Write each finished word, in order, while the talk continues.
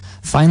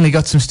Finally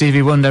got some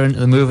Stevie Wonder into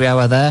the movie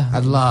hour there.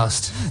 At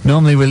last.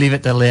 Normally we leave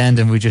it till the end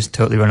and we just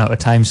totally run out of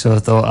time, so I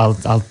thought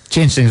I'll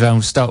change things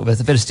around. Start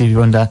with a bit of Stevie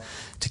Wonder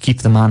to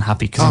keep the man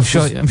happy, because I'm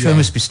sure he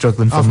must be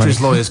struggling for money. After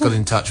his lawyers got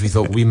in touch, we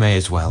thought we may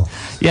as well.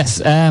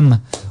 Yes,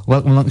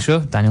 welcome along the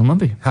show, Daniel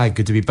Mumby. Hi,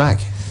 good to be back.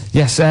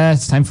 Yes,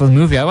 it's time for the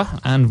movie hour,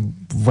 and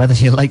whether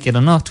you like it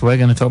or not, we're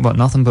going to talk about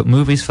nothing but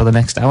movies for the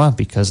next hour,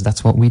 because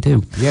that's what we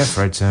do. Yeah,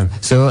 Fred.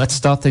 So let's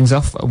start things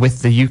off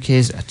with the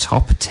UK's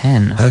top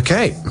 10.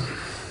 Okay.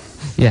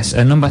 Yes,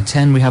 at number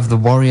 10 we have The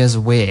Warrior's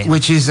Way.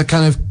 Which is a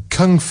kind of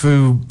kung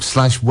fu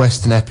 /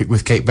 western epic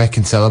with Kate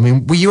Beckinsale. I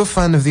mean, were you a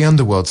fan of the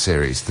Underworld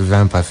series, the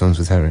vampire films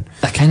with her in?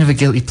 They're kind of a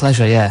guilty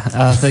pleasure, yeah.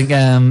 I think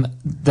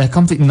they're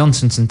complete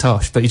nonsense and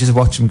tosh, but you just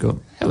watch them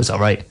go, it was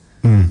alright.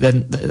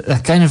 Then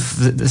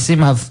they seem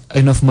to have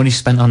enough money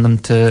spent on them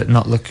to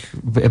not look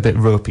a bit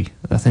ropey.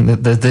 I think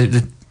that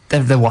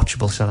they're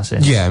watchable, shall I say?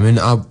 Yeah, I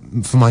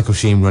mean, for Michael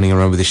Sheen running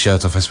around with his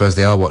shirt off, I suppose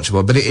they are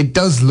watchable. But it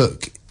does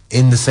look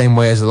in the same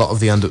way as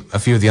a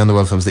few of the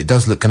Underworld films. It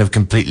does look kind of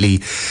completely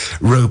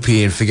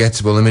ropey and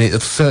forgettable. I mean, it'll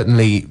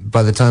certainly,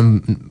 by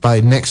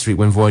next week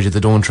when Voyage of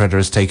the Dawn Treader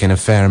has taken a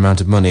fair amount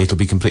of money, it'll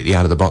be completely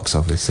out of the box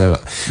office.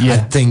 So yeah. I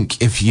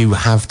think if you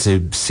have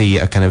to see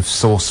a kind of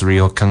sorcery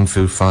or kung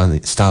fu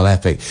style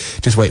epic,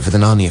 just wait for the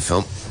Narnia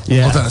film.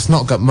 Yeah. Although it's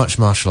not got much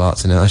martial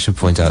arts in it, I should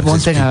point out. One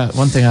thing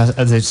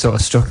that sort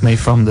of struck me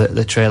from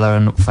the trailer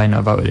and finding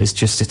out about it is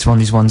just, it's one of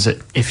these ones that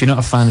if you're not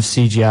a fan of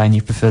CGI and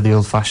you prefer the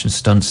old-fashioned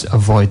stunts,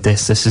 avoid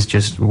this. This is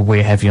just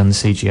way heavy on the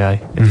CGI.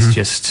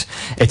 It's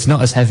it's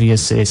not as heavy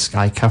as, say,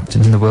 Sky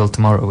Captain in The World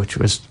Tomorrow, which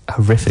was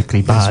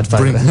horrifically bad.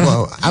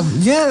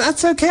 Yeah,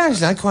 that's okay,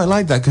 actually. I quite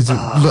like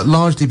that,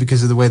 largely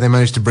because of the way they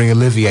managed to bring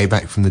Olivier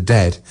back from the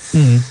dead.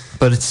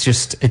 But it's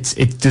just,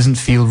 it doesn't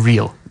feel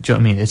real. Do you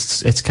know what I mean?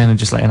 It's kind of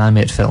just like an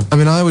animated film. I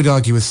mean, I would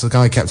argue with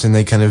Sky Captain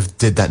they kind of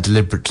did that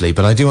deliberately,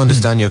 but I do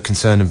understand your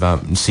concern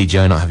about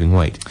CGI not having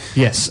weight.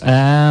 Yes.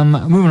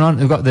 Moving on,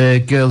 we've got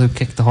The Girl Who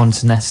Kicked the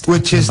Hornet's Nest.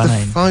 Which is the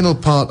final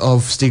part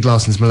of Stieg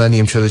Larsson's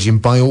Millennium Trilogy,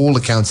 and by all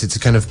accounts it's a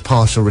kind of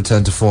partial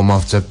return to form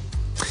after...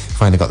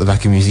 Finally got the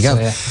backing music out.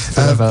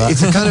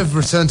 It's a kind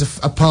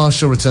of a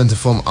partial return to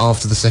form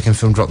after the second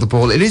film dropped the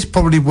ball. It is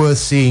probably worth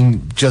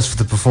seeing just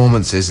for the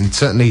performances, and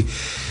certainly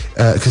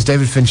because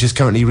David Fincher is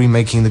currently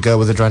remaking The Girl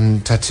with the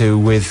Dragon Tattoo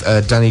with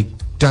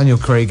Daniel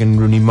Craig and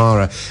Rooney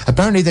Mara.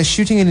 Apparently they're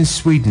shooting it in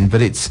Sweden,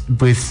 but it's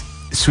with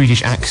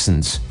Swedish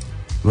accents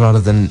rather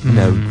than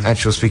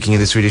actual speaking in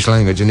the Swedish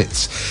language. And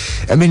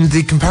I mean,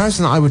 the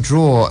comparison that I would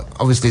draw,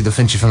 obviously the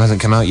Fincher film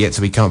hasn't come out yet,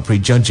 so we can't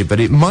prejudge it, but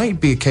it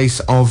might be a case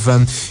of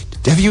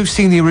have you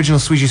seen the original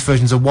Swedish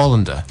versions of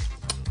Wallander?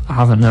 I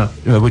haven't, no.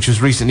 Which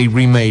was recently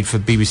remade for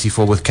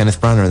BBC4 with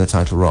Kenneth Branagh in the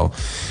title role.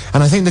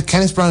 And I think the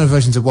Kenneth Branagh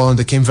versions of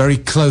Wallander came very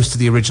close to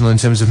the original in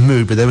terms of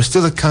mood, but there was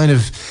still a kind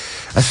of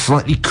a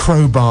slightly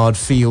crowbarred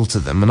feel to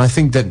them. And I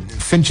think that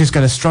Fincher's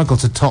going to struggle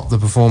to top the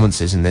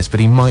performances in this, but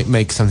he might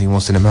make something more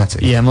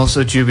cinematic. Yeah, I'm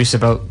also dubious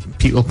about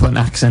people putting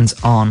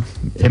accents on.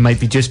 It might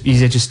be just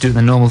easier just doing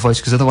the normal voice,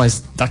 because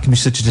otherwise that can be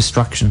such a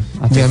distraction.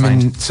 I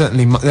mean,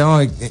 certainly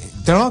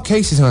there are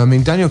cases. I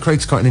mean, Daniel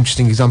Craig's quite an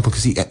interesting example,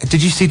 because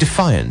did you see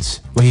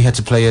Defiance, where he had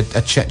to play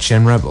a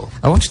Chechen rebel?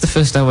 I watched the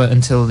first hour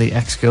until the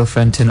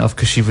ex-girlfriend turned off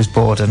because she was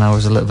bored, and I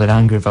was a little bit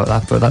angry about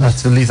that, but I have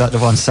to leave that to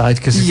one side,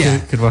 because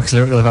could wax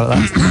lyrical about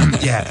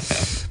that. Yeah,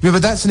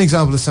 but that's an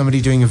example of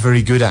somebody doing a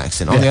very good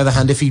accent. On the other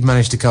hand, if he'd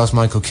managed to cast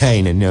Michael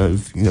Caine, and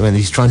when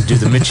he's trying to do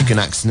the Michigan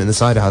accent in the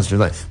cider house, you're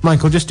like,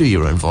 Michael, just do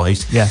your own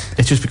voice. Yeah,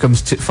 it just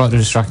becomes far too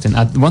distracting.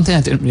 One thing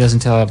I didn't realise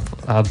until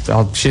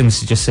I'll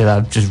shamelessly just say that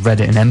I've just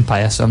read it in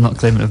Empire, so I'm not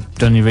claiming to have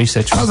done any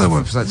research. Other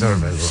websites are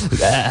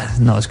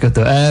available. No, it's good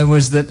though.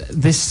 Was that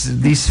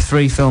these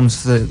three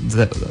films,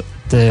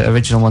 the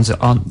original ones that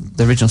aren't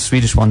the original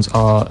Swedish ones,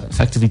 are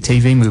effectively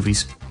TV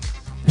movies.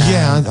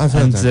 Yeah, I've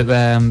heard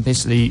that.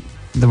 Basically,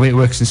 the way it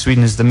works in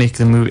Sweden is they make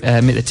the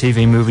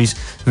TV movies,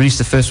 release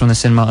the first one in the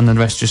cinema, and then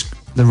the rest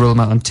they roll them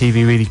out on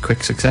TV really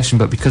quick succession.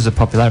 But because of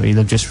popularity,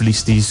 they've just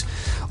released these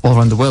all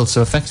around the world.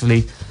 So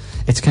effectively,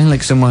 it's kind of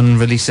like someone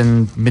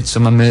releasing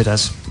Midsommar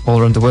Murders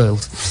all around the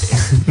world.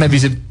 Maybe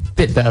it's a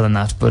bit better than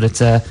that, but it's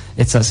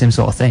that same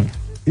sort of thing.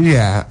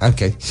 Yeah,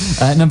 okay.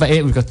 Number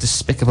 8, we've got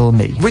Despicable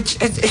Me. Which,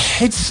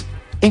 it's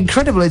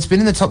incredible. It's been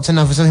in the top 10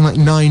 now for something like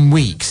 9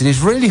 weeks. It has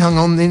really hung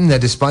on in there,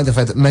 despite the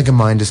fact that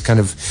Megamind has kind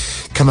of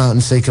come out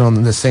and taken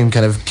on the same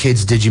kind of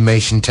kids'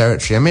 digimation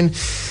territory. I mean,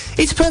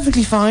 it's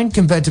perfectly fine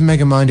compared to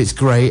Megamind. It's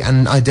great,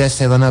 and I dare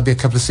say there'll now be a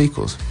couple of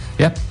sequels.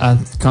 Yep, I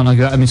can't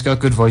argue that. I mean, it's got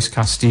a good voice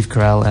cast, Steve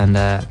Carell,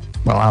 and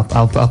well,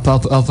 I'll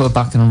put it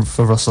back in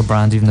for Russell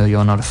Brand, even though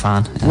you're not a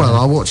fan. Well,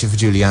 I'll watch it for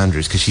Julie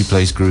Andrews, because she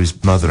plays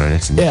Gru's mother in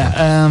it.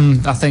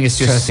 And I think it's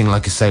just cursing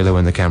like a sailor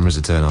when the cameras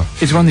are turned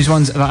off. It's one of these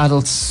ones that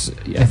adults,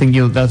 I think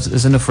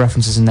there's enough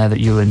references in there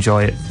that you'll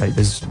enjoy it. Like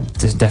there's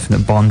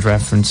definite Bond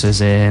references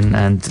in,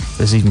 and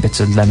there's even bits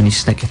of Lemony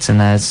Snicket's in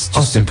there. It's just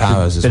Austin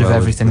Powers as well. Bit of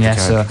everything, with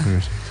yeah.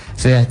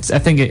 So yeah, I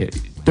think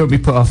don't be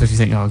put off if you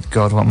think, oh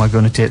God, what am I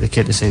going to take the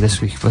kid to see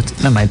this week? But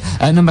never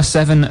mind. Number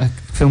 7,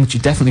 film which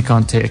you definitely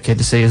can't take a kid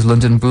to see is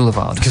London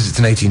Boulevard. Because it's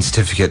an 18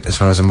 certificate, as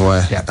far as I'm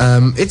aware. Yeah.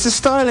 It's a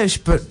stylish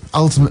but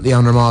ultimately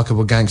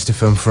unremarkable gangster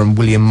film from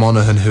William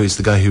Monaghan, who is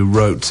the guy who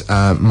wrote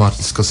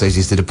Martin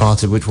Scorsese's The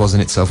Departed, which was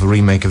in itself a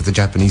remake of the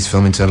Japanese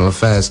film Internal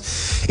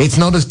Affairs. It's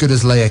not as good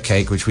as Layer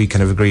Cake, which we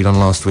kind of agreed on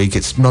last week.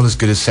 It's not as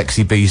good as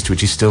Sexy Beast,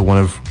 which is still one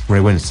of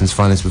Ray Winston's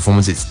finest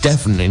performances. It's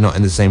definitely not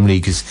in the same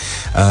league as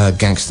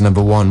Gangster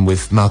Number One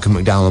with Malcolm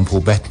McDowell and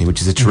Paul Bettany,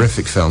 which is a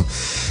terrific film.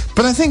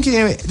 But I think,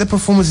 the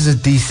performances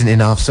are decent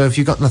enough, so if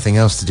you've got nothing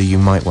else to do, you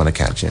might want to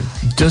catch him.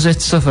 Does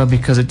it suffer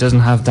because it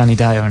doesn't have Danny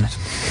Dyer in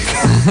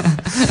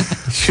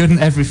it? Shouldn't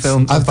every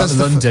film about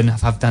London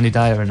have Danny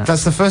Dyer in it?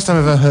 That's the first time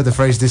I've ever heard the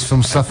phrase, this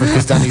film suffered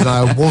because Danny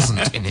Dyer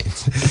wasn't in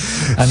it.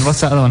 And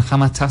what's that other one,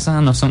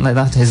 Hamatasan or something like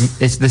that?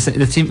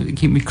 The team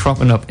keep me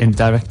cropping up in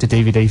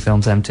direct-to-DVD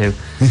films, them too.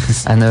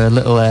 And they're a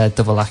little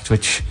double act,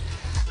 which...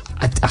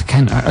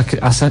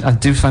 I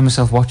do find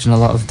myself watching a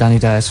lot of Danny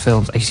Dyer's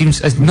films. He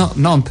seems, not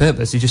on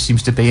purpose, he just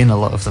seems to be in a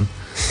lot of them.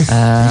 He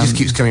just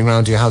keeps coming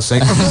round to your house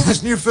saying, "Oh,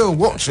 this new film,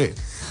 watch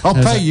it. I'll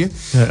pay you."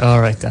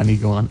 All right, Danny,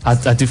 go on.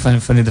 I do find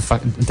it funny the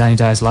fact that Danny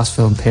Dyer's last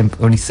film, Pimp,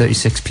 only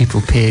 36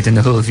 people paid in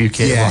the whole of UK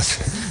to watch.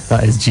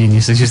 That is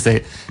genius. It's just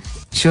that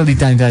surely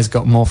Danny Dyer's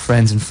got more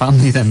friends and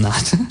family than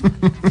that.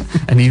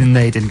 And even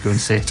they didn't go and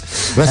see it.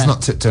 Let's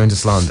not tiptoe into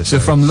slander. So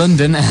from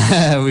London,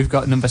 we've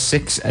got number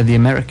 6, The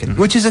American.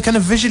 Which is a kind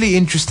of visually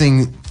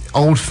interesting,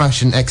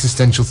 old-fashioned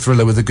existential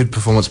thriller with a good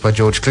performance by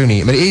George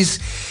Clooney. I mean,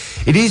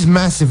 it is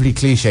massively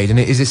cliched, and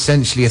it is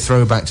essentially a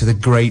throwback to the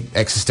great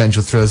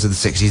existential thrillers of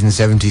the 60s and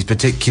 70s,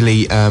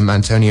 particularly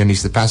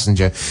Antonioni's The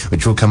Passenger,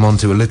 which we'll come on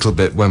to a little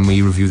bit when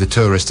we review The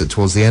Tourist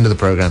towards the end of the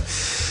programme.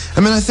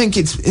 I mean, I think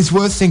it's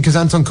worth seeing, because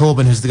Anton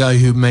Corbijn, who's the guy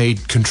who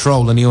made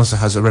Control, and he also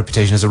has a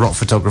reputation as a rock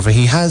photographer,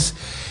 he has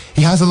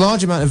a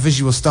large amount of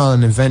visual style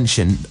and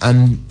invention,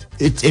 and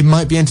it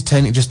might be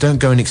entertaining. Just don't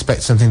go and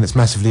expect something that's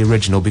massively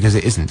original, because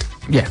it isn't.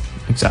 Yeah,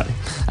 exactly.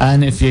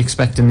 And if you're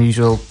expecting the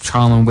usual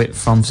charm and wit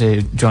from, say,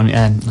 not Johnny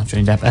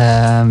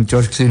Depp,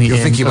 George Clooney... You're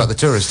thinking about The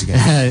Tourist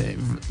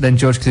again. Then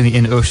George Clooney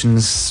in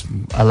Oceans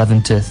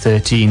 11 to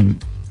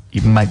 13,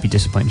 you might be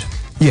disappointed.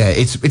 Yeah,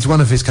 it's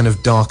one of his kind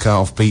of darker,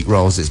 offbeat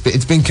roles.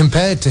 It's been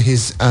compared to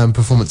his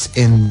performance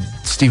in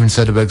Steven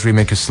Soderbergh's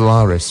remake of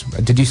Solaris.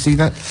 Did you see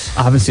that?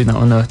 I haven't seen that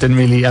one, no. Didn't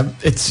really.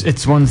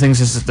 It's one of the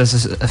things is that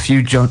there's a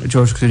few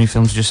George Clooney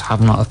films just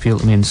have not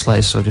appealed to me in the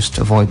slightest, so just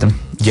avoid them.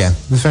 Yeah,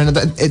 fair enough.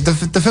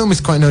 The film is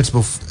quite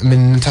notable. I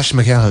mean, Natasha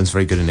McElhonn's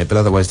very good in it, but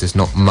otherwise there's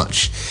not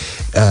much.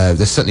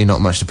 There's certainly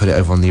not much to put it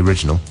over on the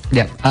original.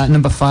 Yeah. At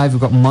number 5,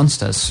 we've got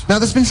Monsters. Now,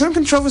 there's been some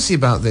controversy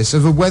about this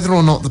over whether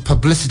or not the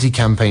publicity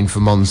campaign for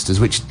Monsters,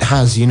 which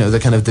has, the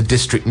kind of the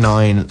District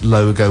 9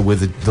 logo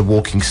with the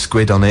walking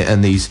squid on it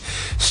and these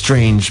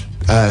strange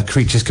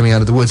creatures coming out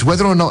of the woods,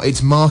 whether or not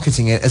it's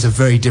marketing it as a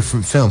very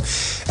different film.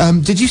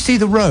 Did you see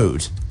The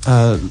Road?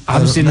 I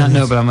haven't seen that,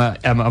 no, but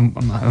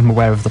I'm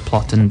aware of the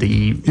plot and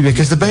the...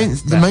 Because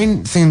the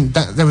main thing,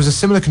 that there was a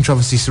similar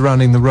controversy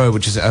surrounding The Road,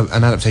 which is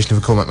an adaptation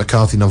of a Cormac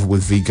McCarthy novel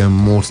with Viggo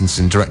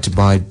Mortensen, directed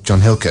by John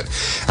Hillcoat.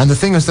 And the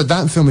thing is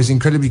that film is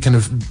incredibly kind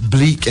of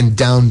bleak and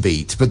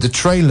downbeat, but the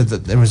trailer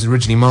that it was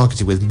originally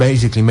marketed with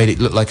basically made it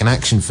look like an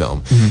action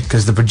film,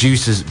 because the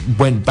producers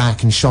went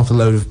back and shot a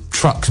load of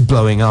trucks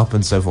blowing up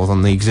and so forth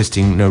on the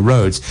existing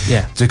roads.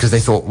 Yeah. Because they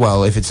thought,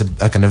 well, if it's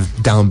a kind of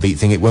downbeat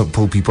thing, it won't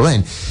pull people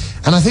in.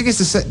 And I think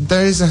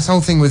there is this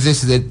whole thing with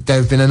this, that there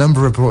have been a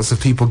number of reports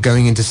of people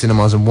going into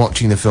cinemas and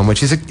watching the film,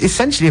 which is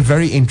essentially a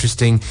very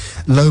interesting,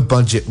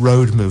 low-budget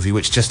road movie,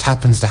 which just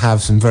happens to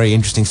have some very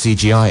interesting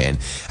CGI in,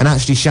 and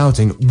actually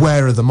shouting,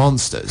 "Where are the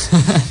monsters?"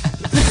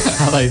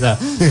 I like that.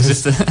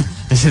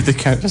 This is the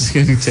characters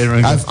going to turn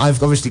around.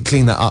 I've obviously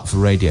cleaned that up for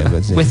radio.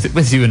 But,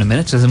 with you in a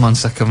minute. There's a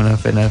monster coming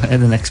up in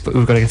the next... But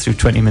we've got to get through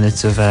 20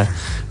 minutes of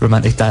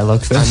romantic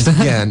dialogue first.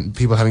 And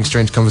people having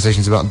strange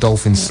conversations about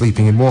dolphins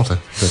sleeping in water.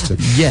 But,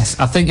 yes,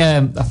 I think...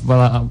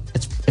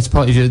 it's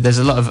partly... There's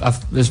a lot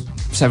of... there's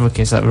several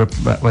cases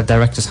where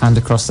directors hand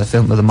across their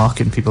film to the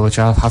marketing people, which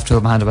I have to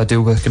hold my hand up. I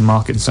do work in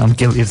marketing, so I'm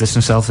guilty of this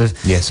myself.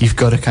 Yes. You've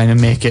got to kind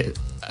of make it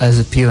as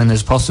appealing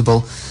as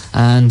possible,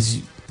 and...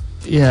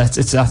 Yeah,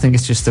 I think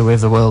it's just the way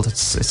of the world.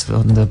 It's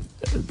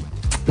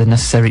the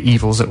necessary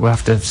evils that we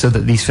have to, so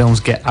that these films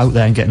get out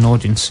there and get an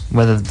audience.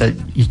 Whether that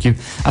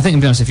I think,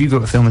 to be honest, if you go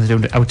to a film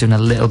without doing a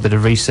little bit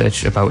of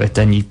research about it,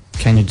 then you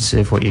kind of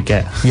deserve what you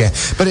get. Yeah,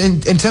 but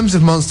in terms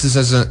of Monsters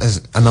as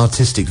an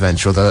artistic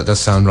venture, although that does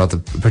sound rather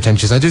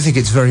pretentious, I do think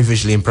it's very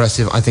visually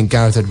impressive. I think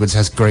Gareth Edwards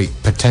has great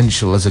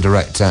potential as a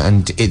director,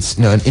 and it's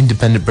an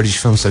independent British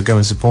film, so go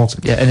and support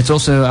it. Yeah, and it's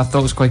also, I thought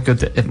it was quite good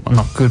that,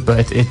 not good,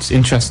 but it's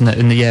interesting that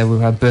in the year we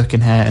had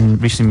Birkenhair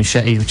and recently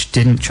Machete, which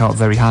didn't chart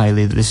very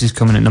highly. This is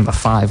coming at number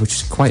 5, which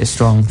is quite a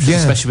strong,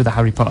 especially with the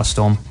Harry Potter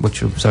storm,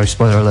 which, sorry,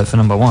 spoiler alert for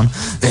number 1,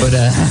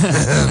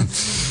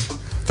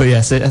 but But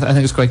yes, I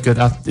think it's quite good.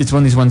 It's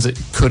one of these ones that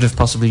could have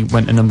possibly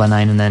went to number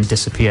 9 and then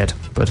disappeared,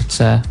 but it's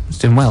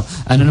doing well.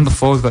 And at number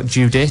 4 we've got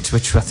Due Date,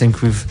 which I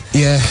think we've...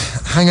 Yeah,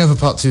 Hangover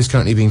Part 2 is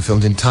currently being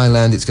filmed in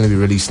Thailand. It's going to be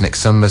released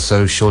next summer,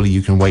 so surely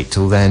you can wait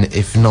till then.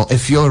 If not,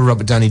 if you're a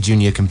Robert Downey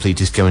Jr.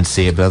 completist, go and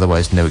see it, but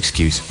otherwise no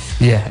excuse.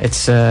 Yeah,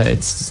 it's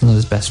not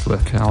his best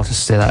work, I'll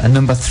just say that. And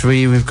number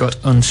 3 we've got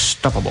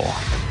Unstoppable.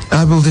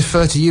 I will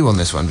defer to you on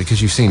this one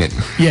because you've seen it.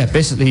 Yeah,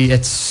 basically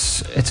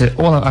it's an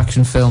all-out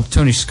action film.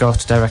 Tony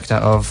Scott, director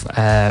of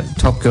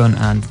Top Gun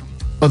and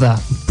other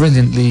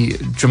brilliantly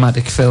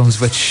dramatic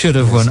films which should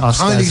have won Oscars.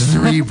 Highly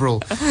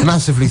cerebral,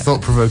 massively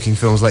thought-provoking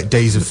films like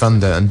Days of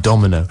Thunder and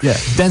Domino. Yeah,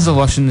 Denzel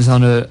Washington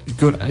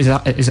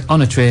is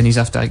on a train. He's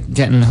after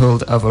getting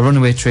hold of a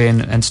runaway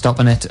train and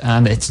stopping it,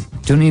 and it's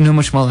don't need no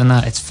much more than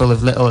that. It's full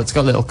of it's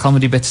got little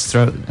comedy bits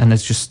throughout, and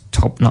it's just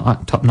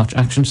top-notch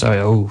action. Sorry,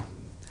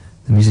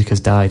 the music has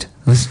died.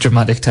 This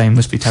dramatic time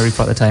must be Harry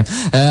Potter time.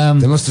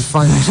 They must have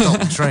finally stopped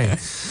the train.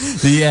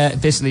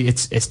 Basically,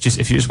 it's just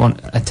if you just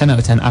want a 10 out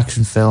of 10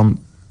 action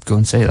film, go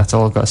and see it. That's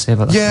all I've got to say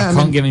about that. Yeah, I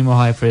can't give any more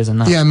high praise than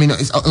that. Yeah, I mean,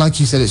 it's, like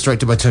you said, it's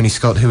directed by Tony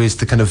Scott, who is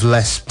the kind of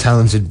less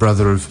talented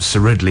brother of Sir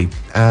Ridley.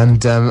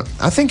 And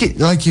I think,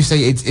 like you say,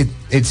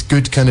 it's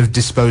good kind of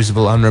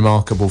disposable,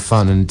 unremarkable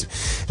fun. And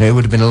it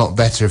would have been a lot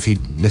better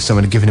if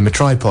someone had given him a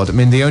tripod. I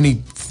mean, the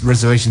only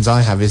reservations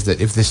I have is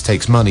that if this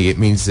takes money, it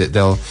means that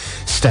they'll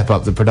step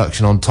up the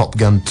production on Top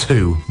Gun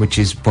 2, which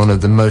is one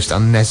of the most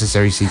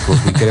unnecessary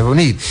sequels we could ever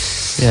need.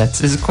 Yeah,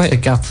 there's quite a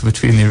gap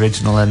between the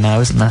original and now,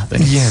 isn't there? I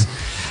think. Yeah.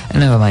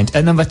 Never mind.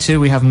 At number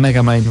 2 we have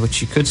Megamind,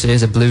 which you could say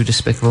is a blue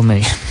Despicable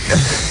Me.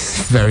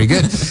 Very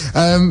good.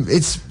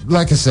 It's,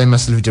 like I say,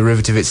 massively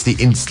derivative. It's the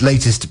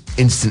latest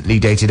instantly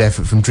dated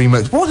effort from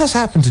DreamWorks. What has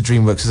happened to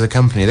DreamWorks as a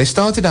company? They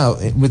started out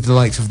with the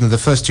likes of the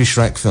first 2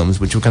 Shrek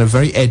films, which were kind of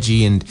very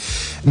edgy and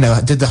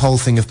did the whole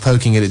thing of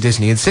poking it at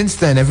Disney. And since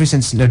then, ever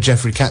since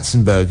Jeffrey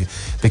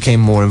Katzenberg became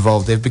more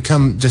involved, they've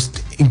become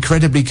just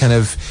incredibly kind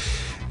of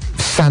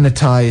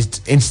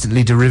sanitized,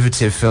 instantly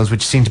derivative films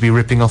which seem to be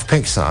ripping off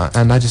Pixar,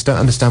 and I just don't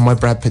understand why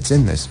Brad Pitt's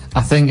in this.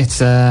 I think it's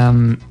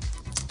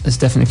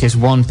definitely a case.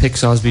 One,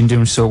 Pixar's been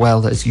doing so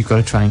well that you've got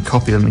to try and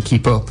copy them and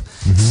keep up.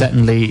 Mm-hmm.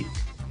 Secondly,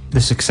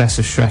 the success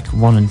of Shrek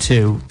 1 and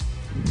 2,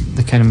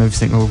 the kind of movies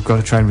think, we've got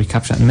to try and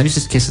recapture that. And maybe it's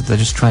just a case that they're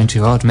just trying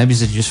too hard. Maybe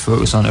they just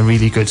focus on a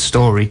really good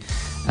story,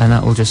 and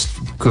that will just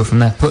go from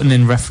there. Putting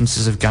in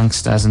references of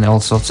gangsters and all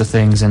sorts of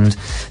things, and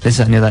this,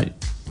 that, and the other.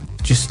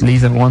 Just leave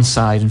them one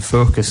side and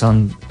focus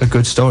on a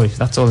good story.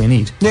 That's all you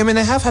need. Yeah, I mean,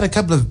 they have had a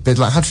couple of bits,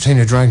 like How to Train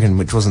Your Dragon,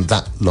 which wasn't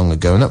that long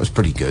ago, and that was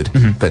pretty good.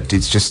 Mm-hmm. But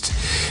it's just,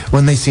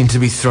 when they seem to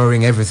be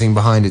throwing everything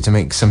behind it to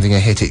make something a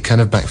hit, it kind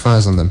of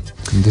backfires on them.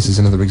 And this is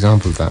another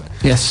example of that.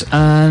 Yes,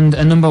 and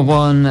a number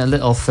 1, a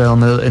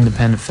little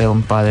independent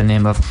film by the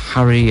name of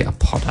Harry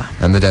Potter.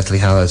 And the Deathly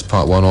Hallows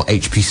Part 1, or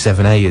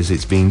HP7A as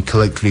it's been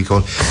colloquially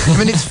called. I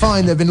mean, it's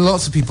fine. There have been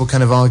lots of people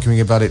kind of arguing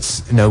about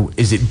its,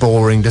 is it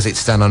boring? Does it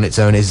stand on its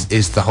own?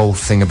 Is the whole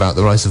thing about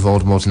the rise of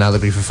Voldemort an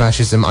allegory for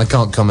fascism? I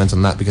can't comment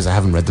on that because I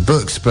haven't read the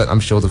books, but I'm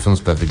sure the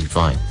film's perfectly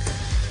fine.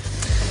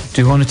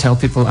 Do you want to tell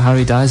people that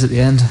Harry dies at the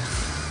end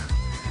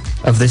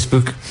of this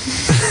book?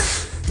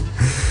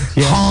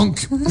 Yeah.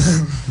 Honk!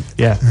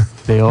 Yeah,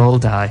 they all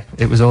die.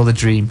 It was all a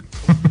dream.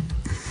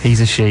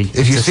 He's a she.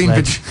 If you've seen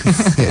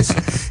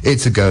yes,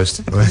 it's a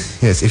ghost.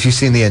 Yes, if you've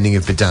seen the ending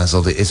of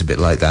Bedazzled, it is a bit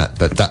like that,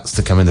 but that's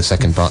to come in the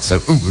second part, so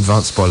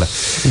advanced spoiler.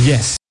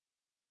 Yes.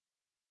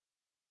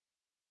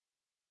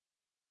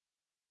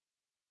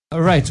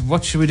 Alright,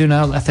 what should we do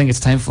now? I think it's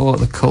time for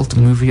the cult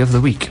movie of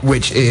the week.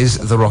 Which is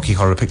the Rocky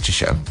Horror Picture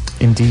Show.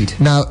 Indeed.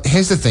 Now,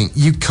 here's the thing.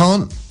 You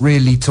can't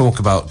really talk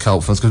about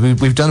cult films,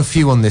 because we've done a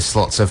few on this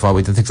slot so far.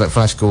 We've done things like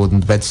Flash Gordon,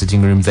 The Bed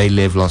Sitting Room, They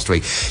Live last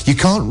week. You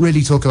can't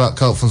really talk about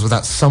cult films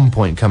without some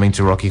point coming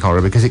to Rocky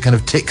Horror, because it kind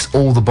of ticks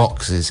all the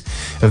boxes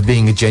of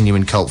being a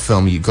genuine cult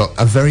film. You've got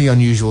a very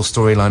unusual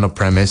storyline or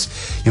premise.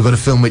 You've got a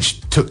film which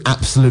took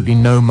absolutely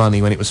no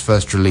money when it was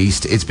first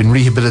released. It's been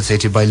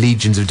rehabilitated by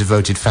legions of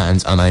devoted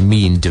fans, and I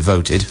mean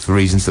devoted, for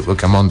reasons that we'll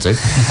come on to.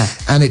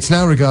 And it's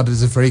now regarded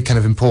as a very kind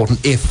of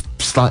important, if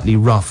slightly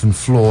rough and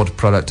flawed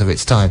product of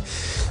its time.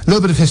 A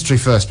little bit of history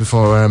first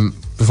before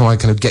I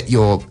kind of get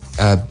your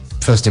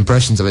first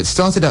impressions of it. It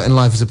started out in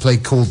life as a play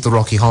called The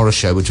Rocky Horror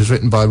Show, which was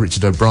written by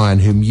Richard O'Brien,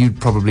 whom you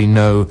probably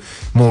know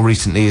more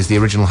recently as the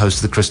original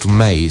host of The Crystal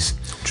Maze.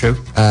 True.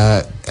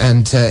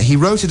 And he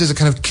wrote it as a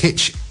kind of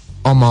kitsch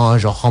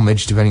homage or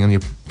homage, depending on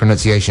your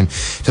pronunciation,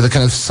 to the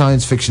kind of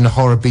science fiction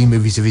horror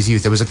B-movies of his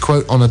youth. There was a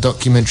quote on a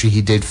documentary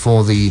he did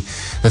for the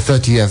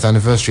 30th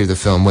anniversary of the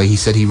film where he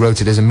said he wrote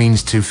it as a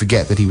means to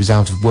forget that he was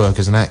out of work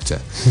as an actor,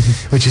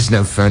 which is,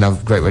 fair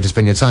enough, great way to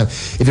spend your time.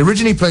 It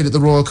originally played at the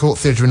Royal Court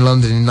Theatre in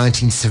London in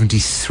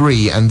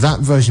 1973, and that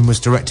version was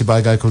directed by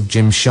a guy called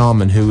Jim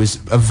Sharman, who is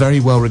a very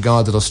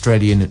well-regarded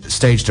Australian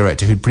stage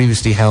director who'd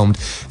previously helmed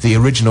the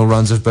original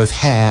runs of both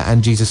Hair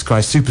and Jesus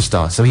Christ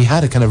Superstar. So he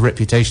had a kind of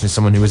reputation as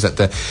someone who was at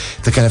the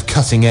kind of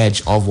cutting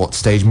edge of what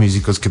stage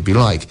musicals could be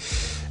like.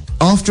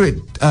 After it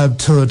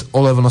toured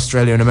all over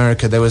Australia and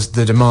America, there was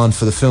the demand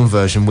for the film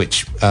version,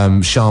 which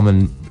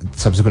Sharman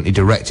subsequently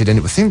directed, and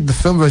I think the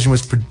film version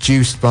was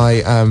produced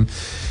by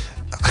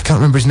I can't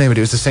remember his name, but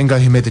it was the same guy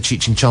who made the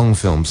Cheech and Chong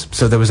films,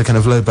 so there was a kind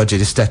of low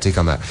budget aesthetic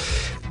on that.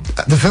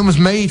 The film was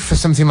made for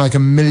something like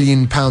 £1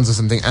 million or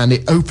something, and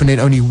it opened in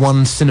only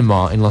one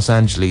cinema in Los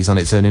Angeles on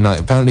its opening night.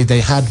 Apparently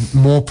they had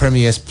more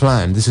premieres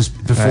planned. This was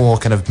before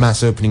kind of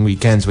mass opening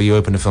weekends where you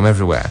open a film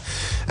everywhere,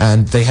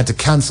 and they had to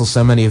cancel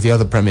so many of the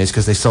other premieres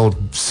because they sold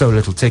so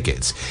little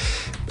tickets.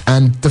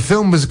 And the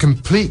film was a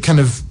complete kind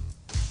of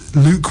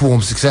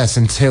lukewarm success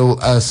until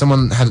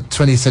someone had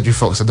 20th Century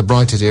Fox had the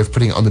bright idea of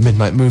putting it on the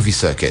midnight movie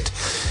circuit.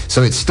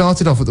 So it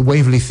started off at the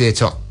Waverly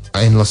Theatre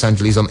in Los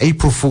Angeles on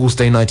April Fool's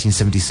Day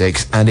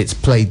 1976, and it's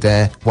played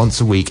there once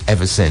a week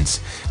ever since,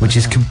 which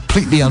is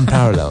completely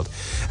unparalleled.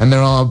 And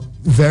there are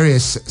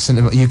various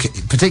cinemas,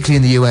 particularly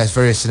in the US,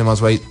 various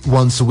cinemas where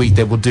once a week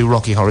they will do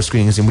Rocky Horror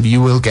screenings, in which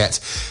you will get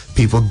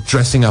people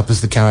dressing up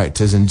as the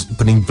characters and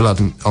putting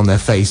blood on their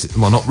face,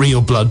 well, not real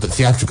blood, but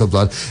theatrical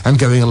blood, and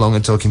going along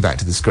and talking back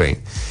to the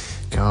screen.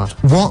 God.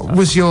 What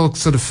was your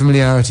sort of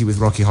familiarity with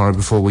Rocky Horror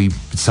before we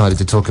decided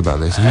to talk about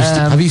this?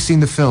 Have you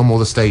seen the film or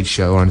the stage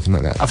show or anything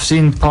like that? I've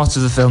seen parts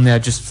of the film,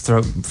 just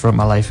throughout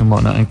my life and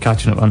whatnot, and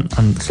catching up on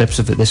clips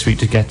of it this week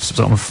to get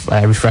sort of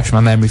refresh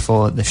my memory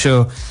for the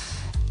show.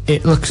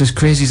 It looks as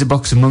crazy as a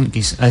box of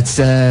monkeys. It's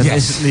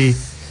basically,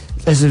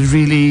 there's a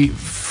really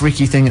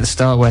freaky thing at the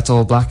start where it's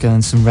all black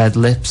and some red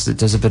lips that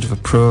does a bit of a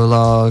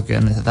prologue,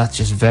 and that's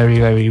just very,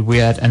 very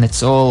weird, and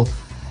it's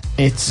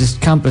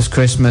just Campus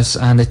Christmas,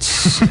 and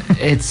it's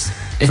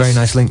very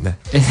nice link there.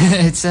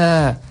 I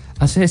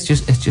say it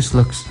just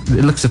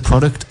looks a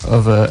product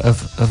of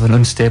an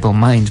unstable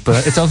mind,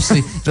 but it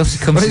obviously comes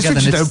together.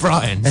 It's Richard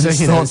O'Brien, and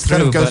it's thought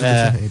through.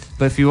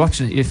 But if you're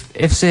watching it,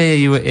 if say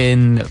you were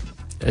in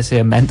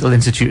a mental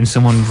institute and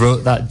someone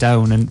wrote that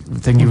down, and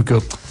then you would go,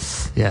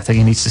 yeah, I think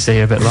he needs to stay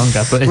here a bit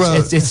longer. But it's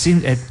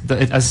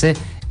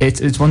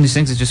one of these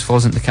things that just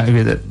falls into the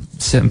category that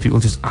certain people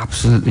just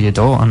absolutely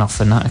adore and are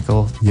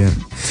fanatical to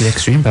the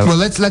extreme about. Well,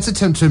 let's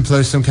attempt to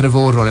impose some kind of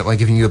order on it by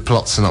giving you a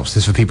plot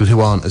synopsis for people who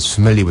aren't as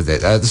familiar with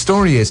it. The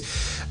story is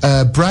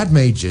Brad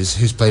Majors,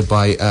 who's played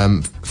by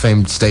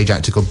famed stage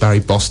actor called Barry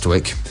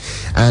Bostwick,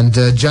 and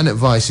Janet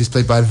Weiss, who's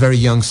played by a very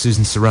young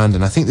Susan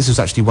Sarandon. I think this was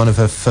actually one of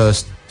her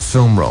first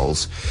film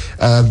roles.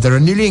 They're a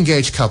newly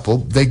engaged couple.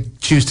 They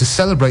choose to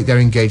celebrate their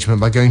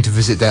engagement by going to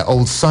visit their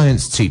old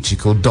science teacher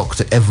called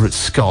Dr. Everett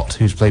Scott,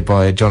 who's played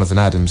by Jonathan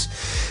Adams.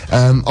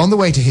 On the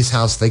way to his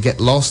house, they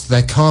get lost,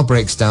 their car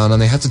breaks down,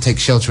 and they have to take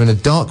shelter in a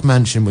dark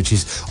mansion which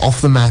is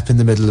off the map in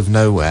the middle of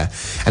nowhere.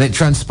 And it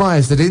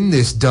transpires that in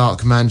this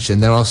dark mansion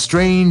there are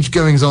strange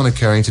goings-on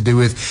occurring to do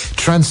with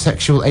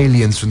transsexual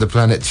aliens from the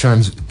planet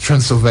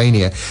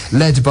Transylvania,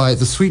 led by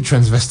the sweet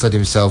transvestite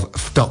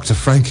himself, Dr.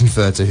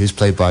 Frankenfurter, who's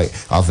played by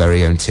our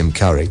very own Tim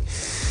Curry.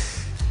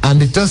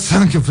 And it does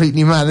sound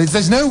completely mad.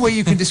 There's no way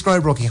you can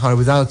describe Rocky Horror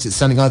without it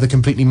sounding either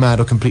completely mad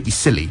or completely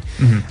silly.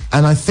 Mm-hmm.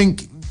 And I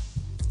think,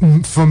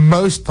 for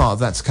most part,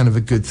 that's kind of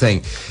a good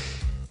thing.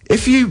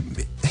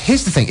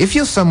 Here's the thing, if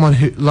you're someone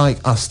who, like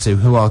us two,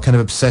 who are kind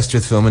of obsessed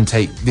with film and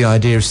take the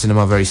idea of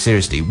cinema very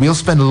seriously, we'll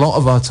spend a lot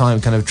of our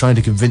time kind of trying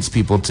to convince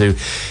people to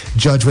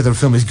judge whether a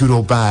film is good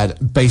or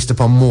bad based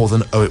upon more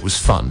than, oh, it was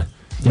fun.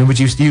 You know,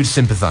 you'd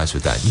sympathise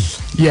with that?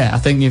 Yeah, I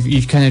think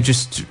you've kind of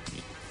just...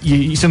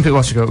 some people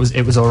watch it and go,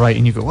 it was all right,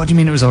 and you go, what do you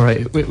mean it was all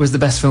right? It was the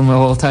best film of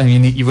all time. You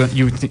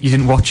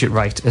didn't watch it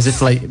right, as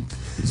if like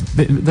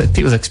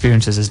people's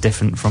experiences is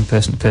different from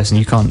person to person.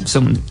 You can't.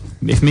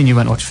 If me and you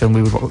went to watch a film,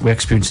 we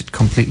experience it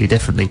completely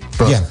differently.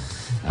 But yeah.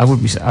 I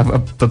would be,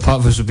 but part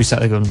of us would be sat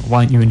there going, why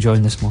aren't you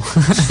enjoying this more?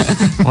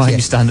 Why aren't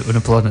you standing up and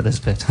applauding at this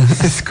bit?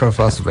 Quite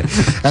possibly.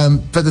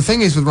 But the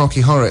thing is with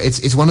Rocky Horror,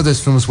 it's one of those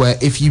films where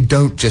if you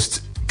don't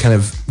just kind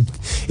of,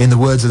 in the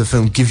words of the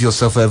film, give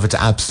yourself over to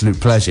absolute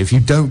pleasure, if you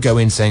don't go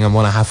in saying I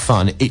want to have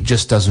fun, it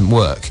just doesn't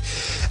work.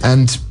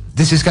 And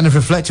this is kind of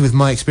reflected with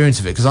my experience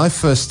of it, because I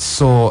first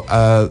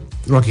saw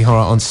Rocky Horror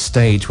on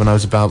stage when I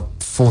was about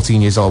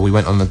 14 years old. We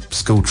went on a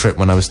school trip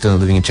when I was still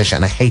living in Cheshire,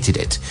 and I hated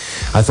it.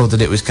 I thought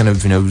that it was kind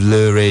of,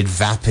 lurid,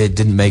 vapid,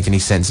 didn't make any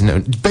sense,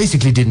 and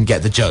basically didn't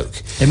get the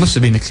joke. It must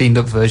have been a cleaned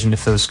up version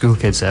if there were school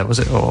kids there, was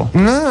it? Or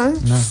no.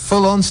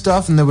 Full on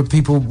stuff, and there were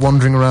people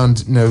wandering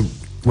around,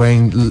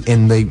 wearing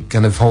in the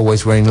kind of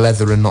hallways, wearing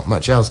leather and not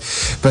much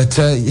else. But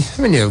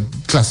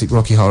classic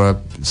Rocky Horror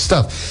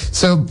stuff.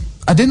 So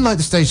I didn't like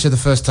the stage show the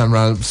first time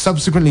round.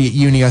 Subsequently at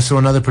uni I saw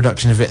another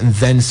production of it and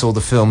then saw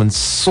the film and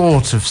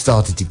sort of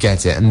started to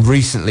get it. And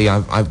recently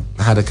I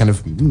had a kind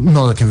of,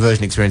 not a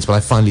conversion experience, but I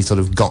finally sort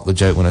of got the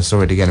joke when I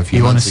saw it again a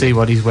few months ago. You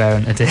want to see what he's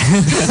wearing today?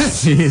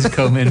 He's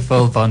come in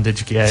full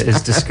bondage gear.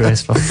 It's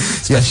disgraceful,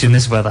 especially in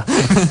this weather.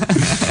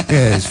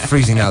 Yeah, it's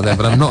freezing out there,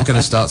 but I'm not going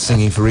to start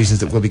singing for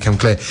reasons that will become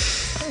clear.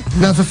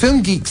 Now, for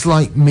film geeks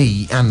like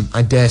me, and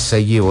I dare say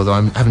you, although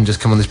I haven't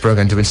just come on this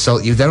programme to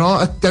insult you,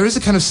 there is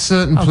a kind of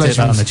certain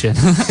pleasure... I'll take that on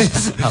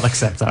the chin. I'll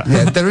accept that.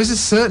 Yeah, there is a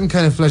certain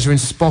kind of pleasure in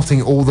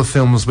spotting all the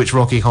films which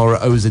Rocky Horror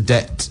owes a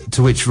debt,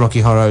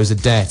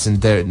 and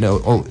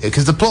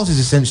because the plot is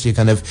essentially a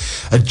kind of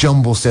a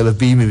jumble still of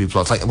B-movie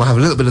plots. Like, we'll have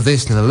a little bit of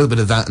this and a little bit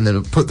of that, and then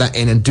we'll put that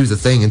in and do the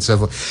thing and so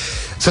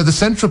forth. So the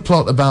central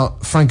plot about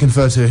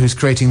Frankenfurter, who's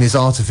creating this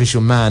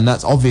artificial man,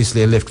 that's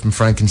obviously a lift from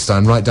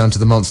Frankenstein, right down to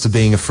the monster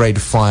being afraid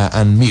of fire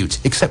and mute,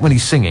 except when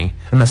he's singing,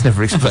 and that's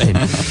never explained.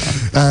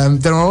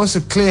 There are also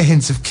clear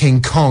hints of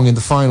King Kong in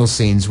the final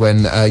scenes when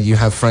you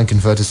have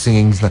Frankenfurter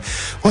singing,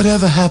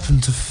 "Whatever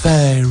happened to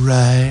Fay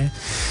Ray?"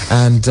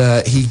 And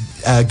he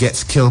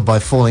gets killed by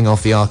falling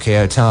off the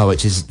RKO Tower,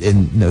 which is,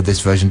 in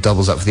this version,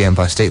 doubles up for the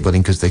Empire State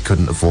Building because they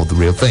couldn't afford the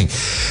real thing.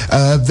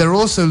 There are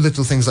also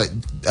little things like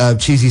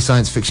cheesy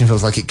science fiction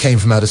films like It Came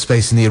From Outer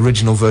Space in the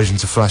original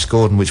versions of Flash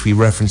Gordon, which we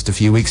referenced a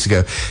few weeks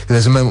ago.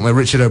 There's a moment where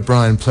Richard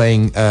O'Brien,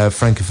 playing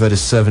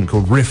Frankenfurter's servant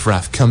called Riff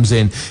Raff, comes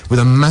in with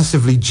a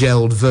massively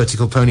gelled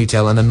vertical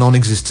ponytail and a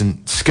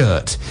non-existent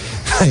skirt,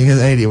 playing an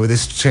alien with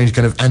this strange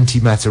kind of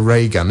antimatter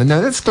ray gun. And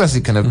now that's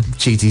classic kind of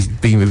cheesy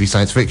B-movie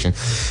science fiction.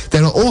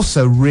 There are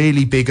also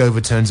really big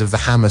overtones of the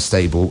Hammer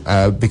stable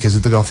because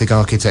of the Gothic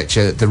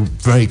architecture, the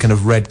very kind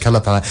of red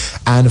colour palette,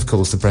 and of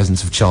course the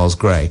presence of Charles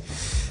Gray.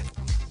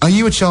 Are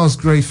you a Charles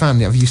Gray fan?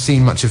 Have you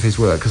seen much of his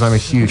work? Because I'm a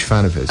huge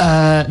fan of his.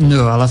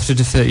 No, I'll have to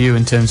defer to you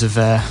in terms of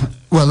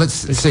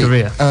let's his see.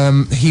 career.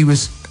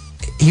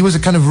 He was a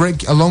kind of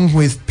along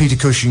with Peter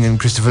Cushing and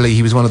Christopher Lee,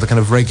 he was one of the kind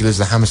of regulars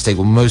of the Hammer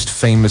stable, most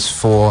famous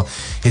for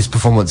his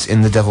performance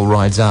in The Devil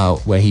Rides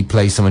Out, where he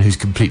plays someone who's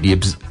completely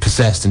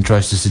possessed and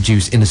tries to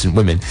seduce innocent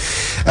women.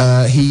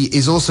 He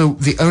is also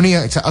the only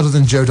actor other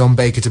than Joe Don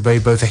Baker to play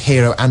both a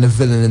hero and a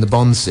villain in the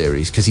Bond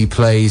series, because he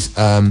plays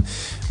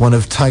one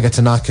of Taiga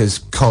Tanaka's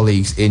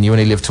colleagues in You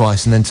Only Live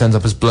Twice, and then turns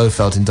up as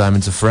Blofeld in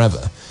Diamonds Are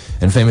Forever.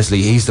 And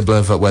famously, he's the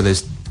Blofeld where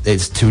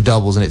it's two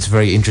doubles, and it's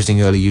very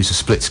interesting early use of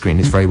split screen.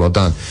 It's very well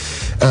done.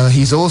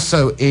 He's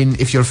also in,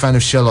 if you're a fan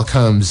of Sherlock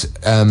Holmes,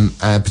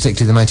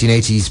 particularly the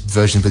 1980s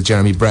version with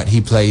Jeremy Brett, he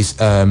plays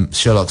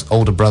Sherlock's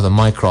older brother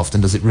Mycroft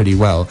and does it really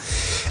well.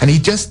 And he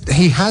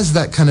has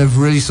that kind of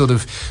really sort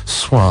of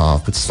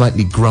suave but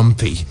slightly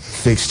grumpy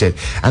fixture.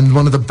 And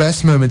one of the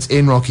best moments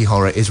in Rocky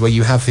Horror is where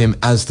you have him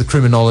as the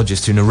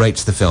criminologist who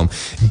narrates the film,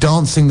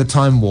 dancing the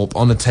time warp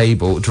on a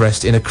table,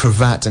 dressed in a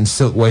cravat and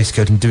silk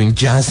waistcoat and doing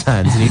jazz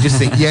hands. And you just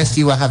think, yes,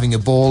 you are having a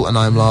ball and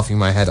I'm laughing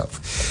my head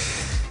off.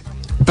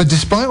 But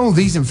despite all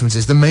these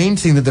influences, the main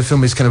thing that the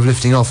film is kind of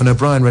lifting off, and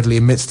O'Brien readily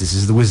admits this,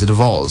 is The Wizard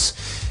of Oz.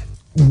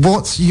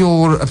 What's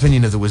your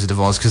opinion of The Wizard of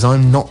Oz? Because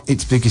I'm not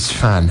its biggest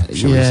fan.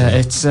 Yeah,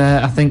 it's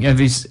I think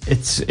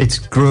it's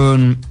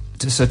grown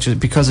to such a,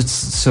 because it's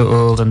so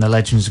old and the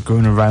legends have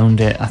grown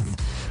around it.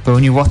 But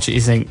when you watch it,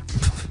 you think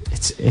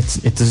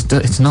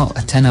it's not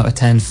a 10 out of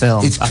 10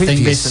 film. It's I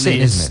think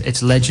basically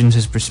its legend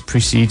has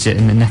precedes it,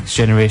 and the next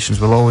generations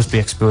will always be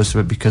exposed to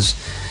it because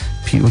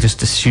people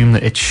just assume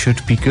that it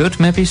should be good.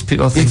 Maybe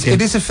people think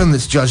it is a film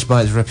that's judged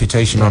by its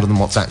reputation rather than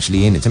what's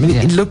actually in it. I mean,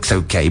 it looks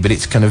okay, but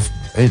it's kind of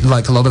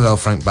like a lot of L.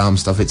 Frank Baum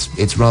stuff.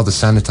 It's rather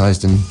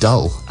sanitized and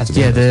dull.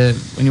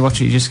 When you watch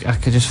it, I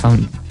just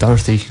found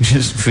Dorothy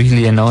just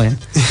really annoying.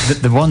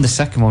 the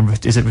second one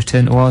is it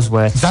Return to Oz,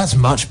 where that's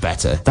much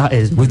better. That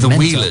is with mental. The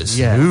Wheelers,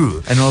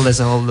 and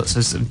there's all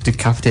lots of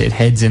decapitated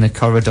heads in a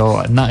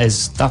corridor, and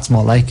that's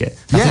more like it.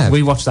 I think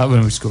we watched that when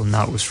we were at school, and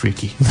that was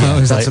freaky.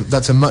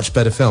 That's a much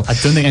better film. I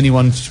don't think anyone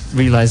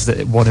realised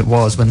what it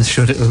was when they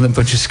showed it to a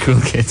bunch of school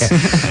kids.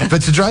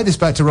 But to drag this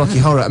back to Rocky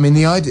Horror, I mean,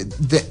 the idea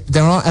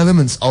there are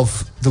elements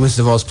of the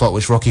Wizard of Oz plot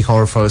which Rocky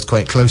Horror follows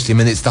quite closely. I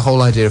mean, it's the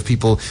whole idea of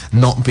people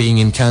not being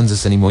in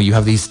Kansas anymore. You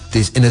have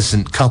this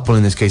innocent couple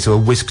in this case who are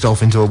whisked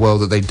off into a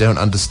world that they don't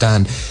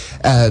understand,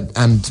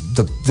 and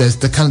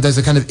there's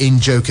a kind of in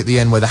joke at the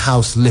end where the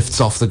house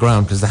lifts off the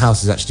ground because the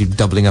house is actually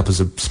doubling up as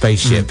a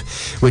spaceship,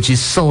 which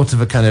is sort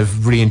of a kind of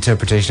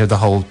reinterpretation of the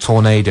whole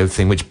tornado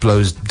thing which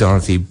blows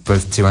Dorothy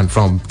both to and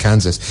from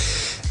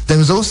Kansas. There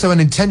was also an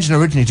intention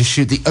originally to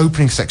shoot the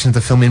opening section of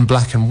the film in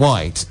black and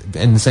white,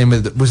 in the same way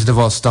that Wizard of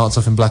Oz starts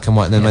off in black and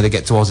white, and then when they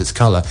get to Oz, it's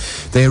colour.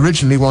 They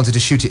originally wanted to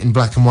shoot it in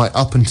black and white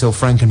up until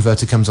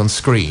Frankenfurter comes on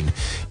screen,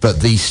 but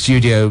the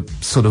studio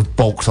sort of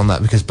balked on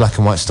that because black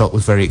and white stock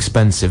was very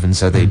expensive, and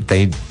so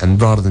they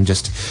rather than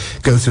just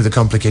go through the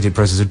complicated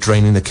process of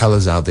draining the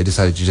colours out, they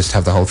decided to just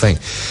have the whole thing.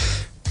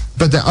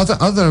 But there are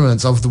other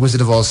elements of the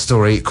Wizard of Oz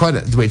story,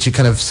 which it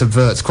kind of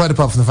subverts, quite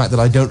apart from the fact that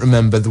I don't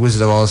remember the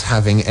Wizard of Oz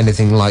having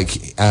anything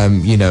like,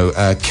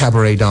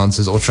 cabaret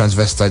dancers or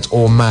transvestites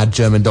or mad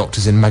German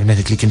doctors in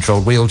magnetically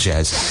controlled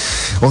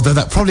wheelchairs. Although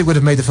that probably would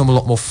have made the film a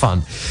lot more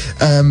fun.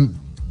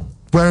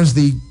 Whereas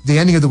the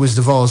ending of The Wizard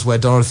of Oz, where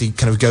Dorothy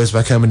kind of goes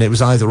back home and it was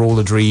either all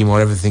a dream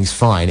or everything's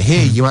fine,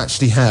 here you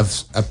actually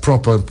have a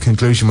proper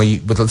conclusion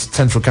with the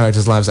central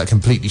characters' lives that are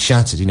completely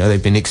shattered. You know,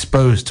 they've been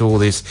exposed to all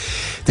this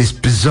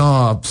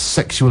bizarre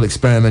sexual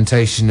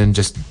experimentation and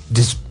just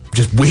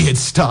just weird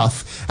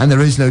stuff, and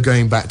there is no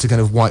going back to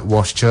kind of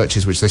whitewashed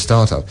churches, which they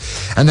start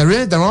off. And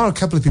there are a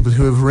couple of people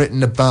who have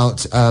written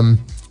about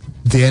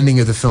the ending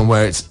of the film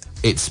where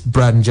it's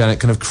Brad and Janet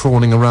kind of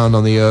crawling around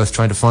on the earth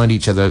trying to find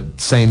each other,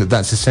 saying that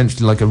that's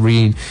essentially like a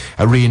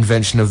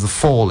reinvention of the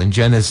fall in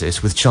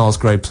Genesis with Charles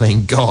Gray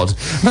playing God.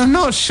 And I'm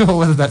not sure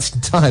whether that's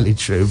entirely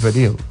true, but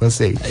we'll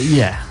see.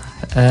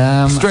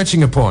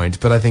 Stretching a point,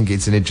 but I think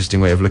it's an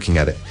interesting way of looking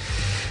at it.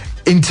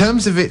 In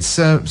terms of its,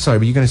 sorry,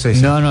 were you going to say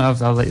something? No,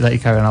 I'll let you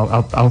carry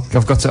on.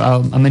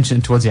 I'll mention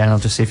it towards the end. I'll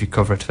just see if you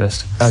cover it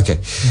first. Okay.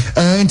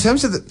 In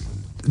terms of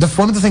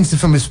one of the things the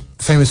film is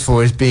famous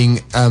for is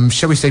being,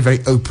 shall we say, very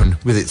open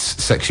with its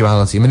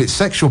sexuality. I mean, its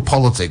sexual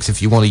politics,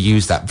 if you want to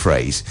use that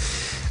phrase,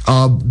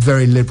 are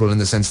very liberal in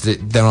the sense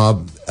that there are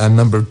a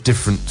number of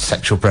different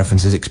sexual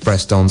preferences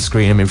expressed on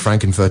screen. I mean,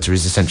 Frankenfurter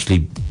is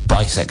essentially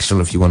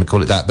bisexual, if you want to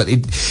call it that, but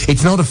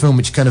it's not a film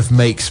which kind of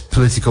makes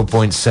political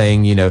points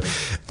saying,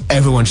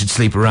 everyone should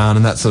sleep around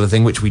and that sort of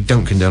thing, which we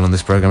don't condone on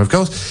this programme, of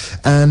course.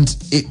 And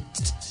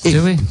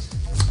do we?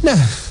 No.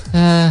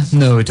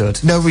 No, we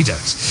don't. No, we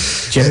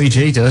don't. Jerry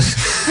G does.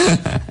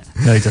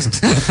 No, he doesn't.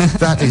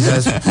 That is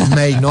as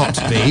may not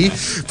be,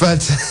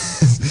 but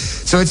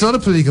so it's not a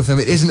political film.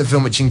 It isn't a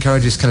film which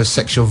encourages kind of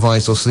sexual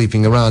vice or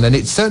sleeping around, and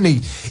it certainly,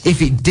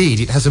 if it did,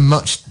 it has a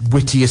much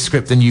wittier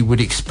script than you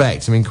would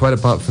expect. I mean, quite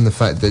apart from the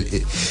fact that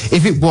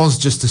if it was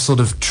just a sort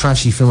of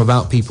trashy film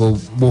about people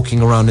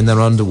walking around in their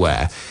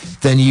underwear,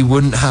 then you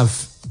wouldn't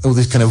have all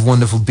this kind of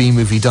wonderful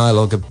B-movie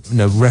dialogue,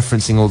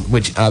 referencing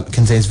which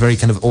contains very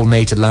kind of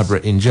ornate,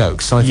 elaborate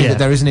in-jokes. So I think that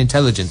there is an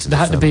intelligence in there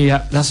has to be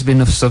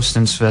enough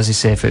substance for, as you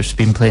say, if it's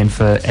been playing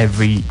for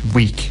every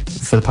week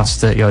for the past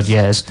 30-odd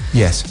years.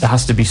 Yes. There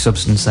has to be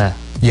substance there.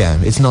 Yeah,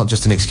 it's not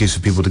just an excuse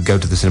for people to go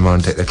to the cinema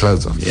and take their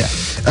clothes off. Yeah.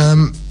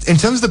 In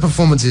terms of the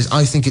performances,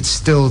 I think it's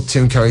still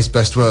Tim Curry's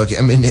best work.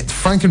 I mean,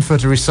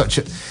 Frankenfurter is such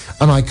an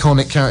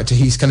iconic character.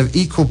 He's kind of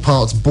equal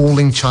parts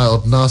bawling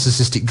child,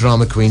 narcissistic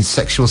drama queen,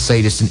 sexual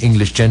sadist, and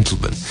English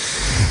gentleman.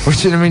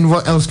 Which, I mean,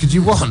 what else could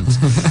you want?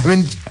 I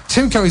mean,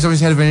 Tim Curry's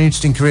obviously had a very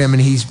interesting career. I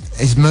mean,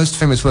 his most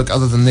famous work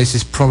other than this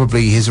is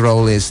probably his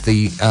role as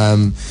the,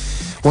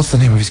 what's the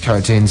name of his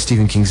character in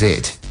Stephen King's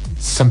It?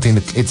 Something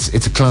that,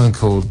 it's a clown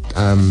called,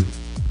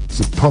 is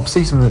it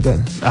Popsy, something like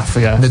that? I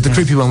forget. The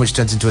creepy one which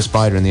turns into a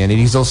spider in the end.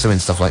 He's also in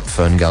stuff like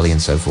Fern Gully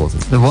and so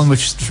forth. The one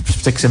which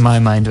sticks in my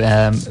mind,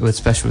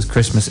 especially with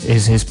Christmas,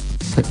 is his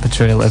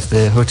portrayal of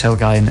the hotel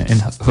guy in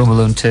Home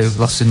Alone 2,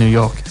 Lost in New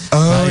York.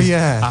 Oh,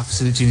 yeah.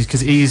 Absolute genius,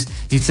 because he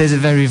plays it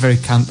very, very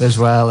camp as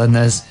well, and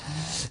there's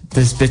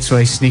bits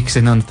where he sneaks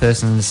in on the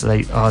person and it's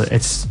like,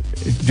 it's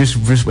just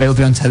it'll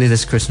be on telly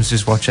this Christmas,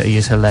 just watch it. He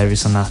is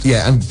hilarious on that.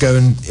 Yeah, and go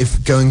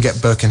and get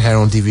Burke and Hare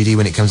on DVD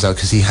when it comes out,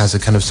 because he has a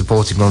kind of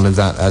supporting role in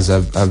that as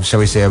a shall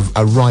we say,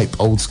 a ripe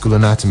old school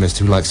anatomist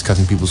who likes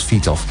cutting people's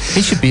feet off.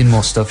 He should be in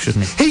more stuff,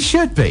 shouldn't he? He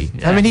should be.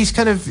 Yeah. I mean, he's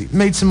kind of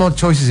made some odd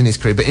choices in his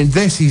career, but in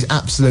this he's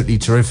absolutely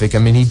terrific. I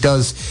mean, he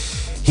does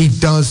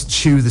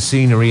chew the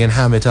scenery and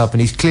ham it up,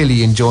 and he's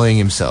clearly enjoying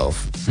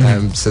himself.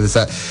 So there's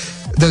that.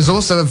 There's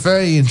also a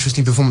very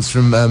interesting performance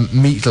from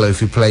Meatloaf,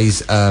 who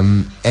plays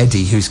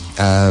Eddie, who's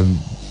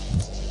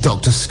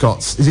Dr.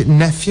 Scott's, is it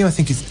nephew? I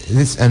think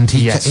it's and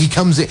he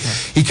comes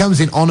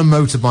in on a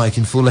motorbike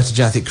in full letter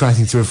jacket,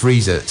 cracking through a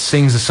freezer,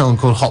 sings a song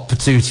called Hot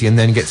Patootie, and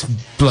then gets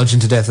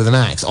bludgeoned to death with an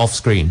axe off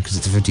screen because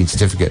it's a 15th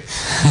certificate.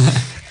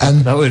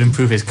 And that would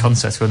improve his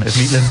concert, wouldn't it?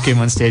 If Meatloaf came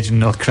on stage and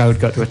no crowd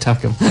got to attack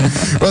him.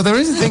 Well, there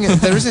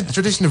is a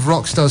tradition of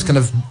rock stars kind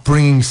of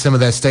bringing some of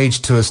their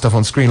stage tour stuff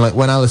on screen. Like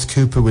when Alice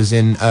Cooper was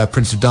in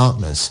Prince of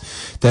Darkness,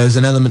 there's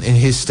an element in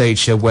his stage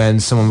show when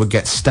someone would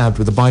get stabbed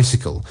with a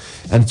bicycle,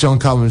 and John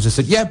Carpenter just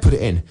said, "Yeah, put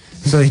it in."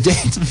 So he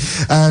did.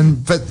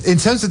 But in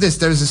terms of this,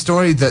 there is a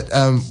story that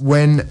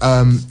when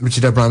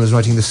Richard O'Brien was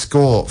writing the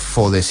score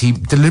for this, he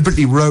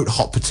deliberately wrote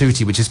Hot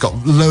Patootie, which has got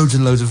loads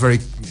and loads of very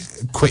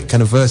quick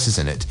kind of verses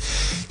in it.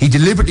 He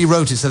deliberately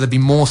wrote it so there'd be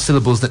more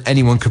syllables than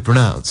anyone could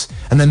pronounce,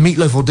 and then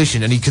Meatloaf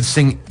auditioned and he could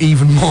sing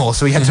even more,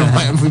 so he had to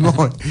write even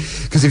more,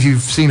 because if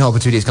you've seen Hot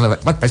Patootie, it's kind of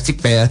like what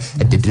plastic bear, so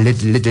that's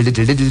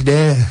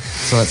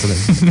the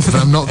thing. But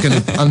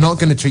I'm not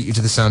gonna treat you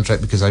to the soundtrack,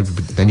 because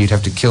then you'd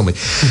have to kill me.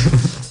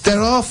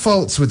 There are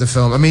faults with the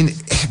film. I mean,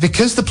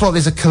 because the plot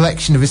is a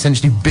collection of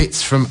essentially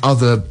bits from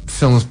other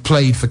films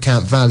played for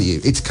camp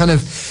value, it's kind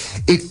of,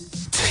 it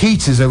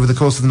teeters over the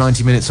course of the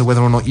 90 minutes of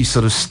whether or not you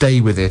sort of stay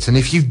with it. And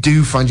if you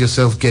do find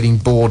yourself getting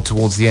bored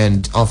towards the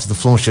end after the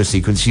floor show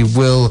sequence,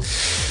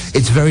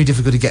 it's very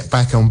difficult to get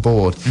back on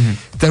board.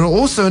 There are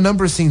also a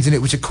number of scenes in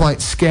it which are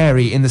quite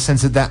scary in the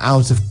sense that they're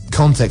out of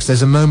context.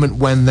 There's a moment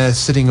when they're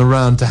sitting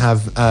around to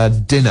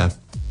have dinner,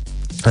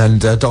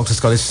 and Dr.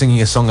 Scott is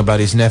singing a song about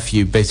his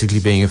nephew basically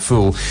being a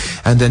fool,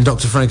 and then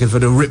Dr.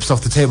 Frankenfurter rips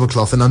off the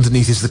tablecloth, and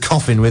underneath is the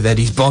coffin with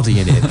Eddie's body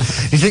in it.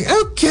 You think,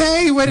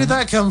 okay, where did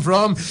that come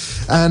from?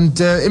 And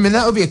I mean,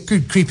 that would be a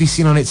good creepy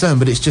scene on its own,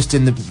 but it's just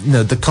in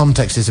the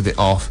context is a bit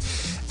off.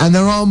 And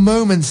there are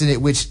moments in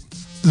it which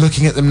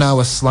looking at them now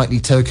are slightly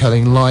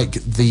toe-curling, like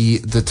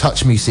the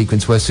Touch Me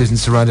sequence where Susan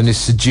Sarandon is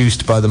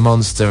seduced by the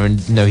monster, and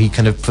he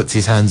kind of puts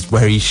his hands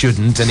where he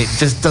shouldn't, and it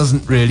just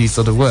doesn't really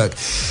sort of work.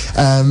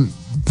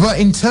 But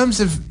in terms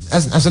of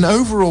as an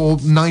overall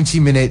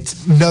 90-minute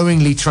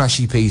knowingly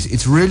trashy piece,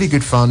 it's really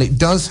good fun. It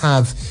does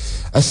have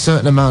a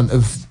certain amount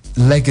of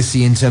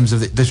legacy in terms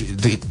of it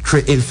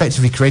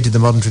effectively created the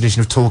modern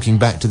tradition of talking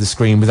back to the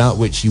screen, without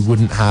which you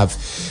wouldn't have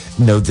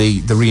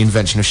the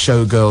reinvention of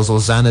Showgirls or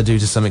Xanadu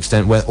to some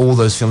extent, where all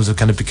those films have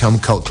kind of become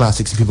cult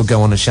classics and people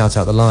go on and shout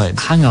out the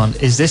lines. Hang on,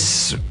 is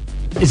this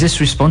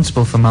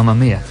responsible for Mamma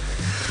Mia?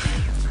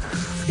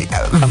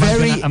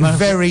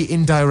 Very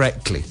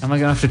indirectly. Am I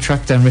going to have to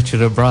track down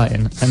Richard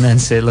O'Brien and then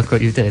say, look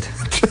what you did?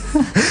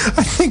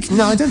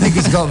 I don't think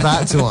he's got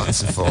that to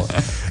answer for.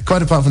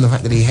 Quite apart from the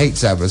fact that he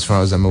hates ABBA, as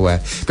far as I'm aware.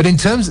 But in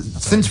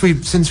terms, since we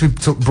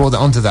brought that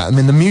onto that, I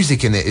mean, the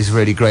music in it is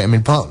really great. I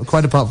mean,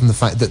 quite apart from the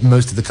fact that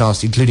most of the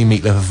cast, including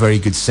Meatloaf, are very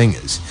good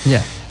singers.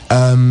 Yeah.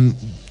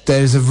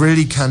 There's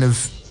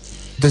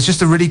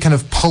just a really kind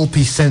of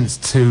pulpy sense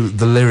to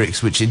the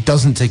lyrics, which it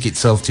doesn't take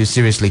itself too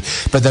seriously,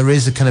 but there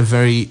is a kind of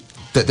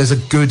there's a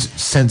good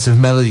sense of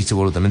melody to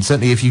all of them, and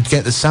certainly if you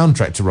get the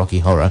soundtrack to Rocky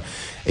Horror,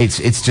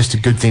 it's just a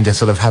good thing to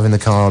sort of have in the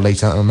car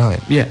late at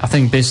night. Yeah, I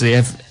think basically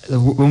there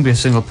won't be a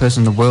single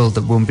person in the world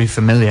that won't be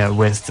familiar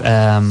with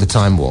the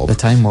Time Warp. The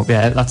Time Warp,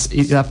 yeah,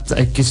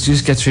 it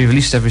just gets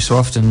re-released every so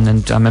often.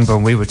 And I remember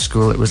when we were at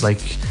school, it was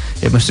like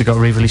it must have got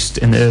re-released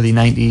in the early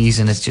 '90s,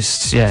 and it's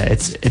just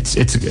it's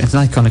an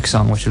iconic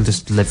song which will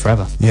just live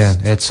forever. Yeah,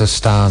 it's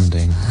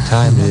astounding.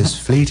 Time is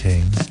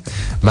fleeting.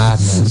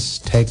 Madness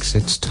takes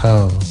its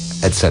toll,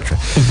 etc.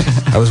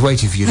 I was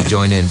waiting for you to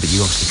join in, but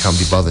you obviously can't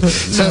be bothered.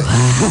 So,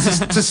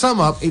 to sum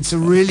up, it's a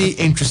really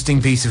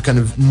interesting piece of kind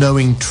of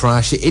knowing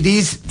trash. It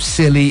is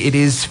silly, it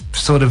is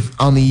sort of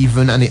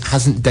uneven, and it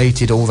hasn't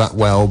dated all that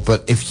well,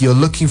 but if you're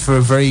looking for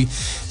a very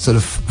sort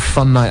of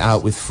fun night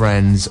out with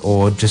friends,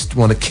 or just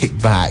want to kick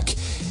back,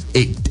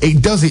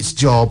 it does its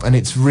job, and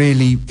it's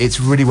really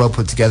well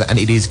put together, and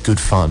it is good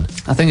fun.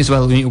 I think as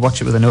well we need to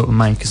watch it with an open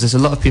mind, because there's a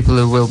lot of people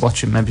who will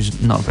watch it, maybe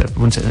not I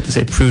wouldn't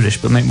say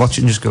prudish, but might watch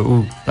it and just go,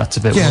 ooh, that's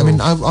a bit. Yeah, I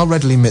mean, I'll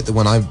readily admit that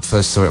when I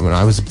first saw it, when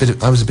I was a bit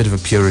of a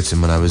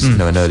Puritan when I was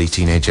an early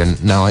teenager,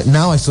 and now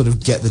I sort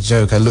of get the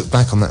joke. I look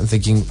back on that and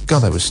thinking, God,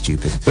 that was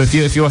stupid. But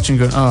if you're watching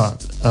going, no,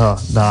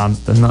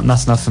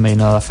 that's not for me.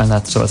 No, I find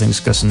that sort of thing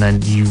disgusting.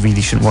 Then you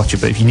really shouldn't watch it.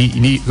 But if you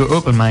need to go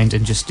open mind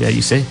and just treat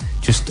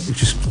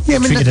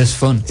it as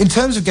fun. In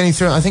terms of getting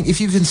through it, I think if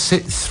you can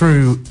sit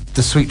through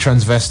the sweet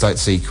transvestite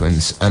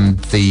sequence and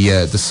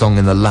the song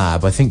in the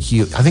lab, I think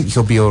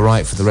you'll be all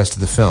right for the rest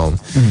of the film.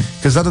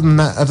 Because other than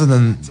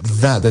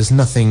that, there's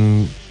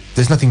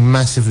nothing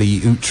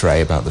massively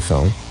outre about the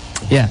film.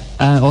 Yeah.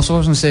 Also, what I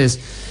was going to say is,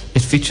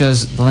 it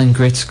features the line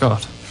 "Great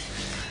Scott,"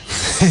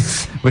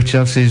 which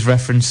obviously is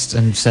referenced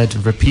and said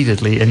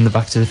repeatedly in the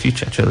Back to the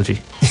Future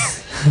trilogy.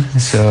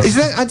 So is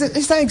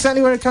that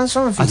exactly where it comes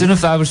from? I don't know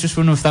if that, I was just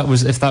wondering if that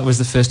was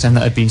the first time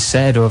that had been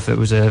said, or if it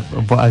was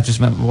what I just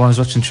meant when I was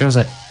watching the show. I was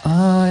like,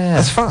 oh yeah,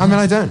 that's fine. I mean,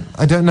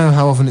 I don't know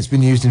how often it's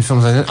been used in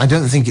films. I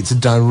don't think it's a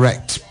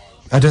direct.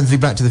 I don't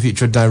think Back to the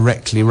Future are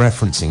directly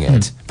referencing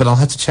it, but I'll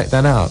have to check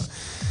that out.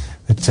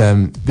 But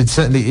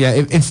certainly, yeah,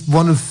 it's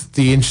one of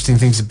the interesting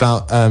things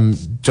about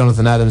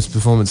Jonathan Adams'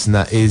 performance in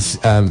that is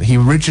he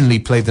originally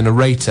played the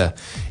narrator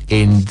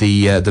in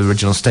the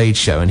original stage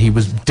show, and he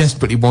was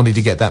desperately wanting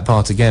to get that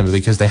part again, but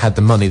because they had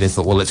the money, they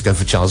thought, well, let's go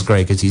for Charles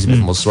Gray because he's a bit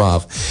more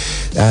suave.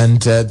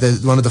 And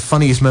one of the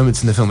funniest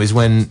moments in the film is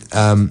when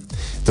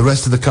the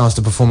rest of the cast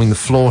are performing the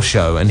floor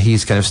show, and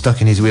he's kind of stuck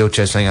in his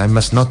wheelchair saying, I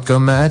must not go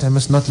mad, I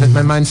must not let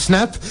my mind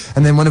snap,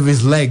 and then one of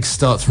his legs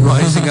starts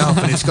rising up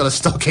and it's got a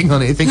stocking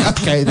on it. You think,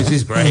 okay, this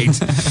is great.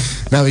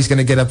 Now he's going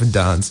to get up and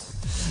dance.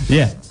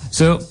 Yeah.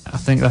 So I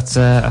think that's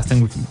I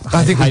think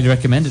highly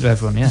recommend it to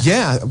everyone.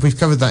 Yeah, we've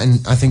covered that in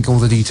I think all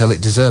the detail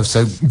it deserves.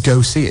 So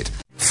go see it.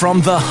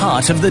 From the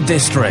heart of the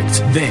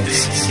district,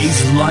 this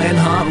is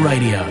Lionheart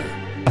Radio.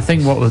 I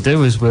think what we'll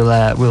do is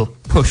we'll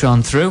push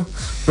on through,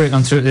 break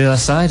on through to the other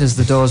side, as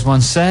the Doors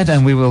once said,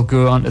 and we will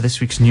go on to this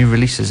week's new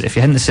releases. If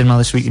you're heading to the cinema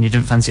this week and you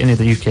didn't fancy any of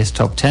the UK's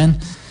top 10,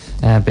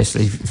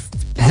 basically,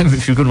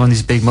 if you're going to one of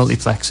these big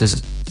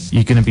multiplexes,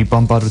 you're going to be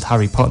bombarded with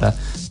Harry Potter.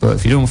 But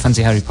if you don't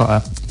fancy Harry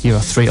Potter, here are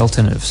 3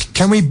 alternatives.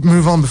 Can we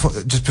move on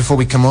before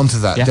we come on to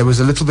that? Yeah. There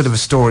was a little bit of a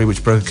story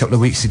which broke a couple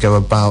of weeks ago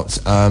about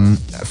a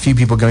few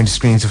people going to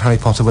screenings of Harry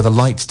Potter where the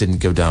lights didn't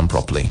go down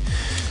properly.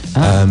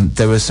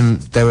 There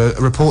were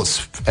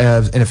reports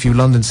in a few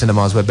London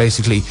cinemas where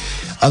basically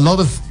a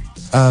lot of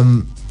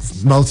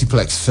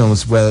multiplex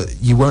films where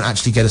you won't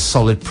actually get a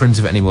solid print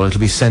of it anymore.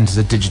 It'll be sent as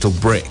a digital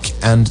brick,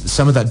 and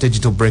some of that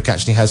digital brick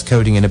actually has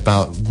coding in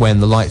about when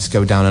the lights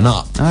go down and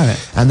up. All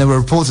right. And there were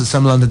reports at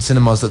some London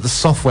cinemas that the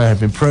software had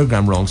been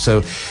programmed wrong,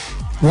 so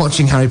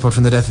watching Harry Potter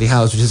and the Deathly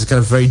Hallows, which is a kind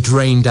of very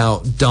drained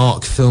out,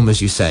 dark film,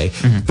 as you say,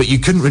 but you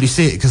couldn't really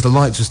see it because the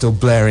lights were still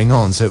blaring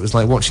on, so it was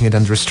like watching it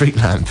under a street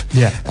lamp.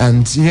 Yeah.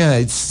 And yeah,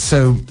 it's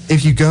so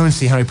if you go and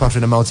see Harry Potter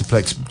in a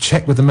multiplex,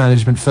 check with the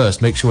management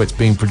first, make sure it's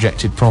being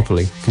projected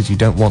properly, because you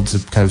don't want to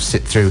kind of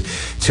sit through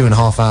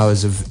 2.5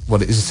 hours of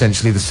what is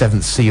essentially the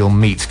Seventh Seal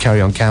meets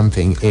Carry On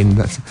Camping in.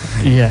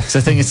 Yeah, so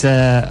I think it's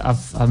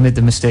I've made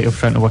the mistake of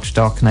trying to watch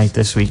Dark Knight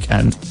this week,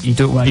 and you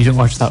don't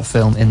watch that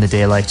film in the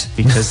daylight,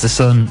 because the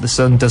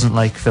sun doesn't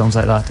like films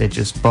like that. It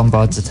just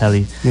bombards the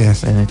telly.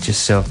 Yes. And it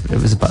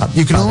was a bad.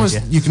 You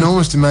can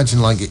almost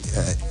imagine like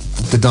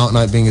the Dark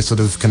Knight being a sort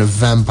of kind of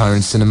vampire in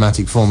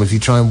cinematic form. If you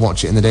try and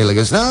watch it in the daylight, it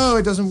goes, no,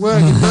 it doesn't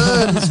work, it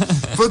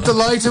burns. Put the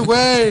light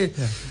away.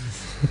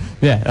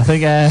 Yeah, I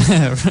think I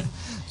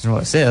don't know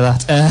what to say to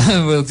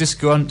that. We'll just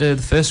go on to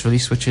the first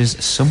release, which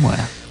is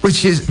Somewhere.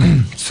 Which is,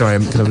 sorry,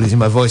 I'm kind of losing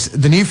my voice.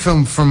 The new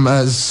film from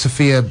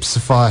Sophia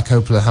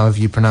Coppola, however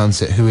you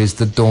pronounce it, who is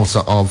the daughter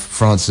of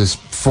Francis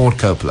Ford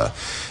Coppola.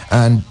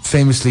 And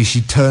famously,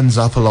 she turns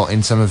up a lot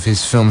in some of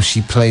his films.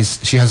 She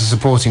has a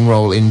supporting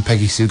role in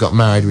Peggy Sue Got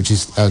Married, which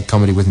is a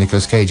comedy with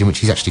Nicolas Cage, in which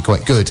he's actually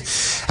quite good.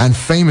 And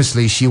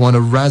famously, she won a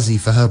Razzie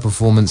for her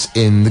performance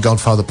in The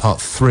Godfather Part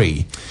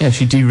 3. Yeah,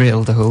 she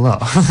derailed a whole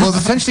lot. Well,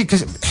 essentially,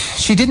 because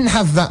she didn't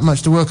have that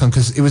much to work on,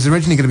 because it was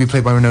originally going to be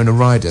played by Winona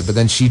Ryder, but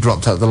then she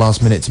dropped out at the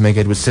last minute to make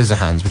Edward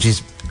Scissorhands, which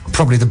is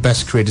probably the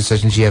best career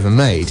decision she ever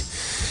made.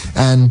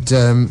 And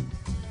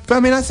but I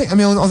mean,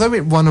 although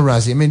it won a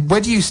Razzie, I mean, where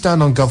do you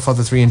stand on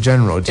Godfather 3 in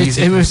general?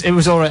 It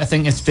was all right. I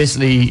think it's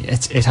basically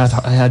it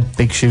had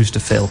big shoes to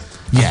fill.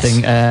 Yes. I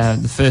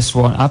think the first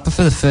one, I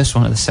prefer the first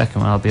one to the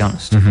second one, I'll be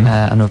honest.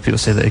 I know people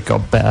say that it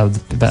got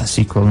better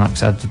sequel, and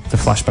because I had the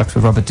flashbacks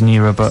with Robert De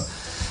Niro, but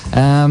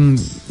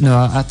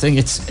no, I think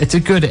it's a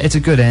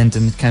good end,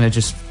 and it kind of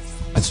just,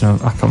 I don't know,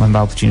 I can't remember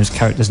Al Pacino's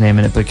character's name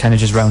in it, but it kind of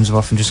just rounds it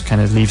off and just kind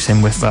of leaves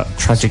him with that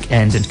tragic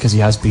ending, because he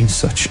has been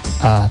such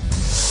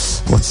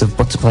what's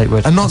the polite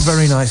word? A not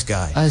very nice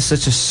guy.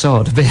 Such a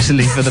sod,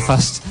 basically, for the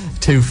past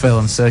 2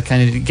 films, so it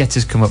kind of gets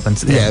his comeuppance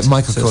to the end. Yeah,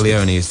 Michael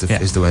Corleone is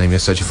the one we're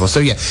searching for. So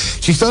yeah,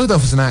 she started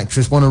off as an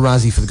actress, won a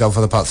Razzie for The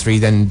Godfather Part 3,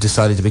 then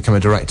decided to become a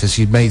director.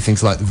 She'd made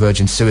things like The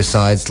Virgin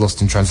Suicides,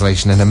 Lost in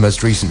Translation, and her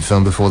most recent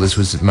film before this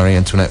was Marie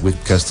Antoinette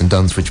with Kirsten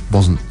Dunst, which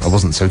I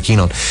wasn't so keen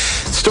on. The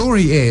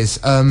story is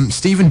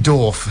Stephen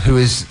Dorff, who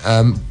is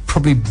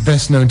probably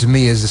best known to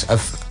me as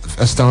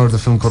a star of the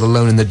film called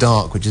Alone in the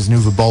Dark, which is an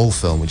Uwe Boll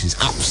film, which is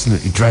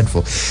absolutely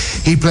dreadful.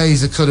 He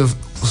plays a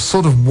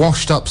sort of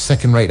washed up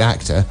second-rate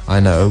actor, I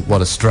know,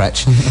 what a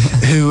stretch,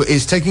 who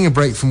is taking a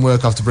break from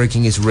work after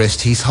breaking his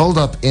wrist. He's holed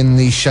up in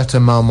the Chateau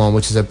Marmont,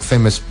 which is a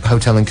famous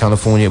hotel in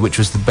California, which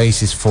was the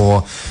basis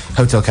for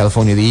Hotel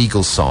California, the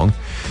Eagles song.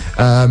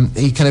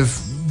 He kind of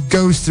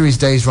goes through his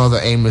days rather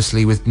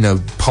aimlessly with,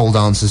 pole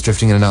dancers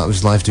drifting in and out of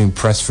his life, doing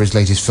press for his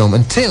latest film,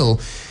 until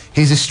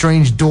his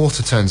estranged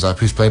daughter turns up,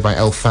 who's played by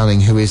Elle Fanning,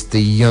 who is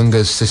the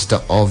younger sister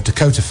of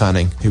Dakota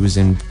Fanning, who was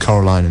in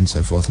Coraline and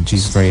so forth, and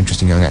she's a very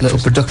interesting young actress.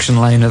 Little production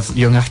line of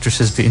young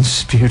actresses being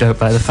spewed out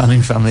by the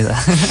Fanning family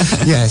there.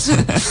 Yes.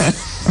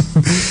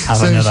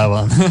 Have another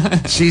one.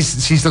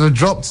 She's sort of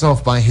dropped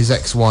off by his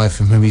ex-wife,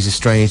 from whom he's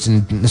estranged,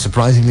 and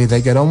surprisingly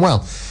they get on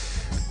well.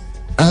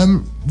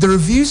 The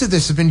reviews of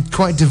this have been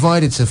quite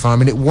divided so far. I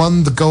mean, it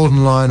won the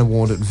Golden Lion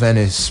Award at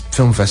Venice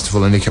Film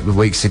Festival only a couple of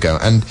weeks ago,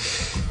 and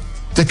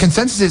the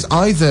consensus is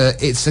either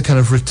it's a kind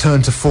of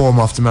return to form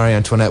after Marie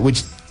Antoinette,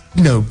 which,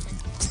 the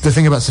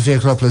thing about Sofia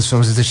Coppola's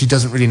films is that she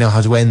doesn't really know how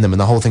to end them, and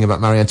the whole thing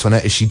about Marie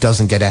Antoinette is she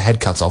doesn't get her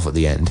head cut off at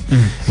the end.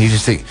 And you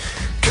just think,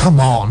 come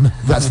on,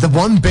 that's the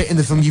one bit in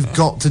the film you've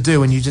got to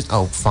do, and you just,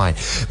 oh, fine.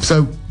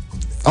 So,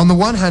 on the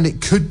one hand,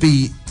 it could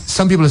be,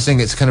 some people are saying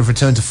it's a kind of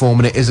return to form,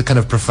 and it is a kind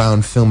of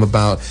profound film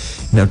about,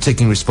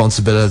 taking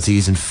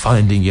responsibilities and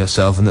finding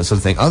yourself and that sort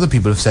of thing. Other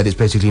people have said it's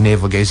basically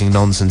navel-gazing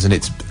nonsense, and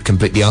it's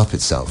completely up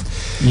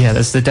itself. Yeah,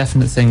 that's the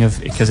definite thing of,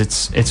 because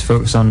it's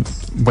focused on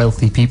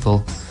wealthy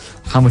people.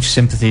 How much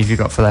sympathy have you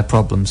got for their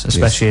problems,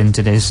 especially in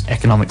today's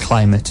economic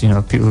climate?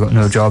 People who've got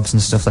no jobs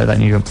and stuff like that,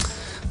 and you go,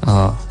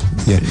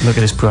 look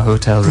at this poor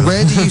hotel room.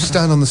 Where do you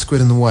stand on The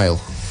Squid and the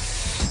Whale?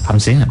 Haven't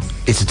seen it.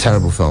 It's a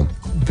terrible film,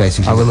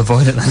 basically. I will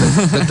avoid it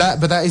then.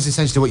 but that is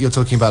essentially what you're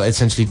talking about,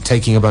 essentially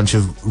taking a bunch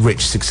of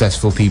rich,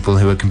 successful people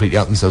who are completely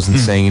up themselves and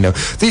saying,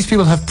 these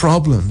people have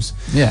problems.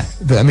 Yeah.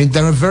 But, I mean,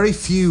 there are very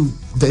few...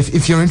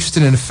 If you're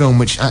interested in a film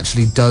which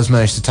actually does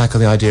manage to tackle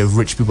the idea of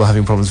rich people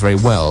having problems very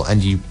well,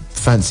 and you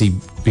fancy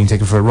being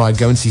taken for a ride,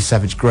 go and see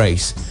Savage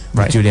Grace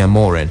with Julianne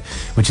Moore in,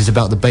 which is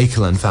about the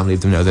Bakerland family,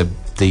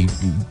 the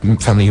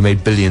family who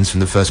made billions from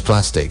the first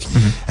plastic,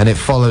 and it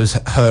follows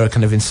her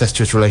kind of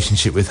incestuous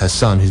relationship with her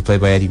son, who's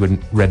played by Eddie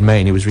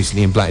Redmayne, who was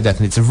recently in Black Death,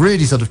 and it's a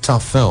really sort of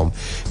tough film,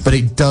 but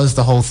it does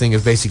the whole thing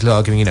of basically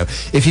arguing,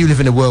 if you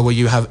live in a world where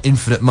you have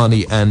infinite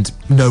money and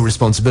no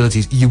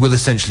responsibilities, you will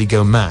essentially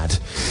go mad,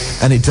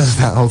 and it does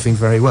that whole thing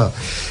very well.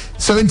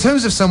 So in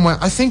terms of Somewhere,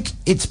 I think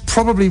it's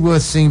probably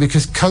worth seeing,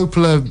 because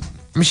Coppola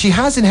mean, she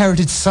has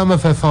inherited some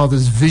of her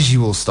father's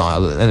visual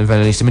style, at the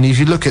very least. I mean, if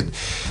you look at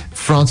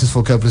Francis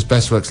Ford Coppola's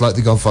best works, like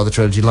the Godfather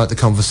trilogy, like The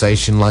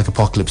Conversation, like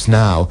Apocalypse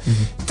Now,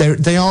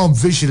 they are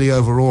visually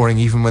overawing,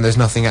 even when there's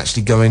nothing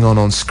actually going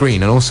on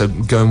screen. And also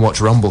go and watch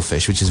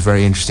Rumblefish, which is a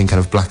very interesting kind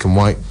of black and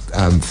white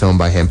film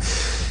by him.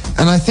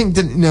 And I think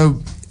that,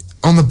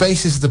 on the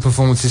basis of the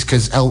performances,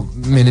 because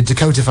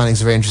Dakota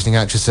Fanning's a very interesting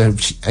actress, so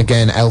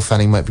again, Elle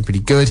Fanning might be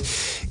pretty good.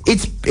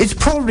 It's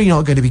probably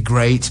not going to be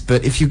great,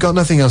 but if you've got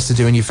nothing else to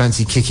do and you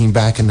fancy kicking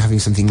back and having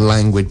something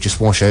languid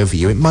just wash over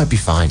you, it might be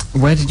fine.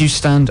 Where did you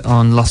stand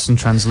on Lost in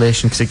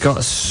Translation? Because it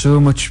got so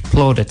much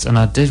plaudits, and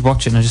I did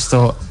watch it, and I just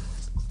thought,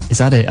 is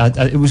that it?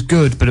 It was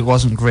good, but it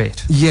wasn't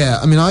great. Yeah,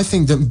 I mean, I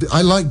think that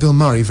I like Bill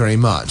Murray very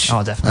much.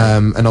 Oh,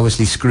 definitely. And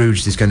obviously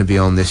Scrooged is going to be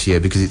on this year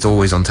because it's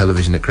always on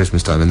television at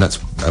Christmas time, and that's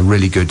a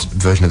really good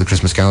version of the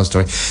Christmas Carol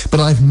story. But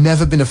I've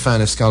never been a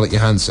fan of Scarlett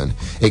Johansson,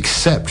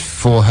 except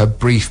for her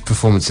brief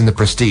performance in The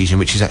Prestige, in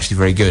which she's actually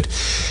very good.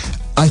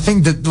 I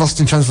think that Lost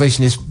in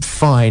Translation is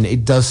fine.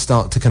 It does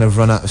start to kind of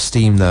run out of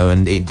steam, though,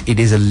 and it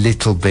is a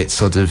little bit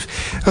sort of,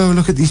 oh,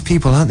 look at these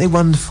people, aren't they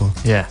wonderful?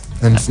 Yeah.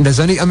 And there's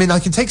only, I mean, I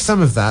can take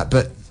some of that,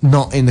 but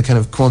not in the kind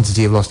of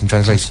quantity of Lost in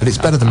Translation, but it's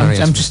better than Mary.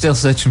 I'm just still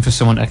searching for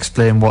someone to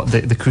explain what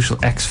the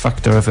crucial X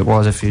factor of it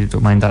was, if you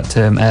don't mind that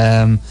term,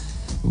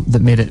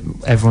 that made it,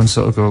 everyone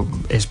sort of go,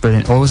 it's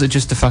brilliant. Or was it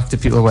just the fact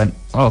that people went,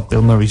 oh,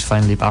 Bill Murray's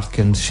finally back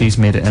and she's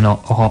made it a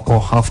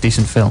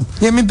half-decent film?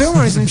 Yeah, I mean, Bill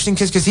Murray's an interesting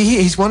case because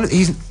he's one of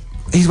these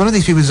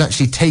people who's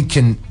actually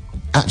taken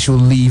actual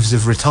leaves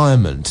of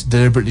retirement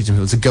deliberately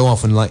to go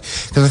off and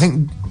because I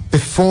think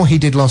before he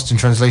did Lost in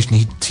Translation,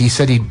 he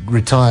said he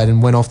retired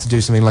and went off to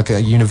do something like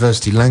a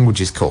university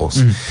languages course,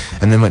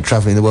 and then went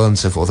travelling the world and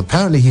so forth.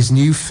 Apparently his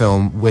new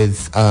film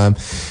with, I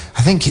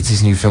think it's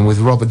his new film with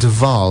Robert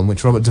Duvall, in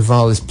which Robert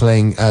Duvall is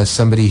playing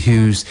somebody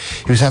who's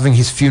having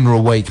his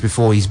funeral wake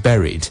before he's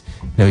buried.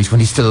 When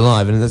he's still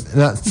alive, and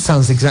that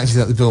sounds exactly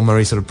like the Bill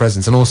Murray sort of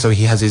presence. And also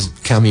he has his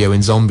cameo in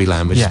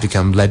Zombieland, which has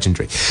become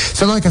legendary.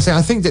 So like I say,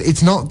 I think that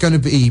it's not going to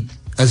be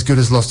as good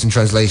as Lost in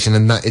Translation,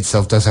 and that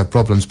itself does have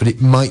problems, but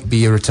it might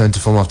be a return to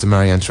form after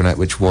Marie Antoinette,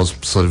 which was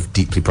sort of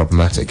deeply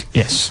problematic.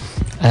 Yes.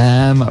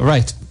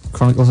 Right.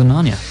 Chronicles of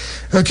Narnia.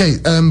 Okay,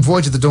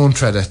 Voyage of the Dawn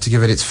Treader, to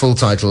give it its full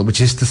title, which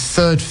is the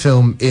third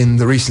film in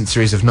the recent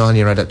series of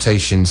Narnia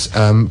adaptations.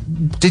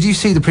 Did you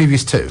see the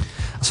previous two?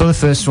 I saw the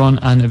first one,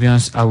 and to be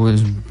honest, I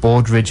was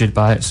bored rigid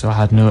by it, so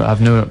I've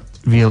no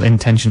real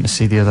intention to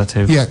see the other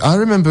two. Yeah, I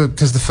remember,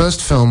 because the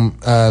first film,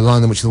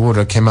 Lion, the Witch, and the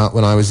Wardrobe, came out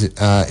when I was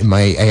in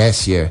my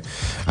AS year,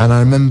 and I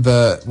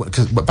remember,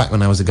 cause back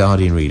when I was a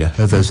Guardian reader,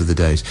 those were the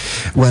days,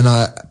 when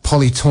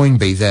Polly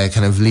Toynbee, their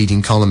kind of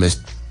leading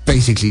columnist,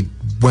 basically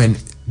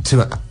went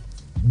to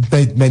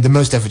made the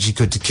most effort she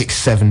could to kick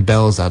 7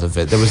 bells out of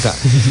it. There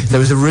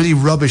was a really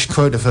rubbish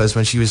quote of hers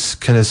when she was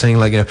kind of saying,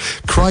 like,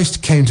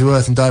 Christ came to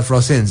earth and died for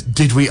our sins.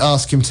 Did we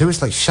ask him to?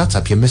 It's like, shut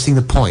up, you're missing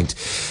the point.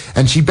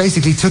 And she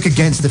basically took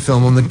against the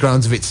film on the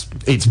grounds of its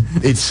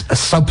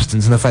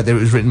substance and the fact that it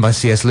was written by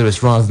C.S.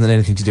 Lewis rather than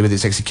anything to do with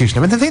its execution.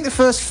 I mean, I think the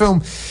first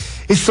film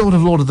is sort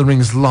of Lord of the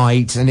Rings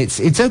light, and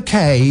it's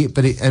okay,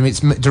 but it's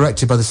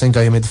directed by the same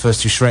guy who made the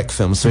first 2 Shrek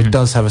films, so it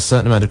does have a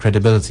certain amount of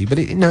credibility, but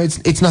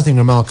it's nothing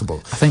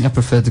remarkable. I think I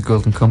preferred the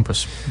Golden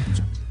Compass.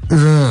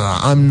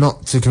 I'm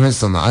not too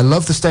convinced on that. I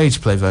love the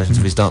stage play versions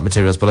of his Dark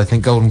Materials, but I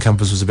think Golden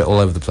Compass was a bit all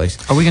over the place.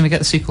 Are we going to get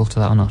the sequel to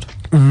that or not?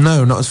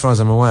 No, not as far as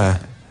I'm aware.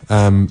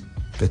 Yeah.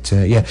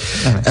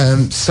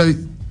 Anyway. So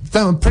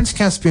that one, Prince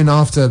Caspian,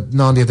 after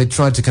Narnia, they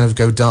tried to kind of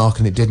go dark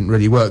and it didn't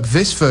really work.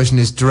 This version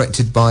is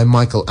directed by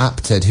Michael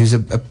Apted, who's a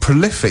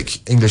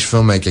prolific English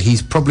filmmaker.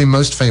 He's probably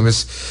most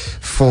famous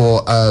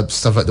for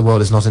stuff like The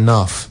World Is Not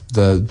Enough,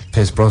 the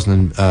Pierce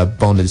Brosnan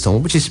Bond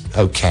installment, which is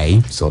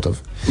okay, sort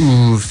of.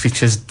 Ooh,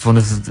 features one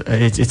of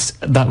the,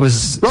 that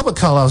was Robert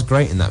Carlyle's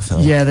great in that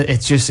film. Yeah,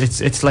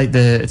 it's like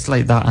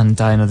that and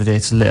Die Another Day.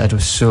 It's littered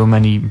with so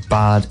many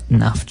bad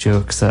naff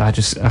jokes that I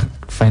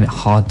find it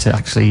hard to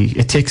actually.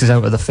 It takes us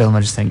out of the film. I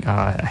just think,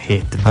 I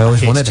hate them. I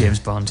always wanted James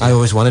Bond. I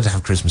always wanted to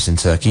have Christmas in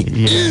Turkey.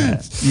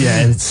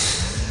 Yeah.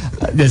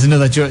 There's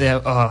another joke there.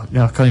 Oh,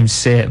 no, I can't even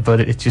say it, but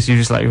you're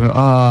just like,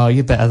 oh,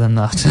 you're better than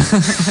that.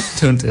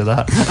 Don't do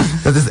that.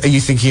 Are you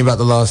thinking about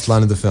the last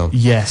line of the film?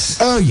 Yes.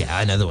 Oh, yeah,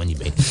 I know the one you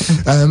mean.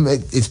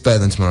 It's better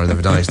than Tomorrow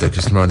Never Dies, though,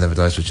 because Tomorrow Never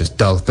Dies was just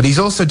dull. But he's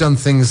also done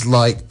things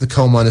like The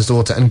Coal Miner's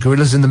Daughter and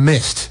Gorillas in the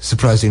Mist,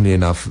 surprisingly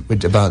enough,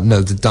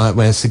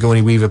 where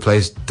Sigourney Weaver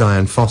plays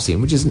Diane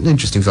Fossey, which is an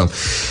interesting film.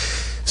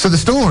 So the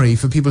story,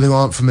 for people who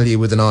aren't familiar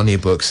with the Narnia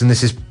books, and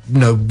this is,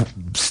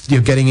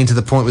 you're getting into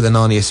the point with the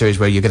Narnia series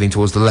where you're getting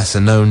towards the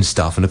lesser-known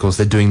stuff, and of course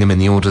they're doing them in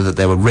the order that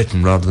they were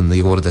written rather than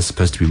the order they're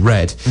supposed to be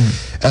read.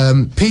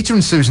 Peter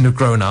and Susan have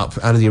grown up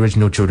out of the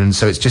original children,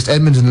 so it's just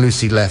Edmund and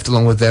Lucy left,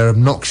 along with their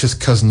obnoxious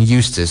cousin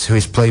Eustace, who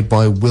is played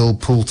by Will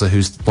Poulter,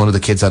 who's one of the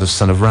kids out of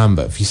Son of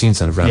Rambo. Have you seen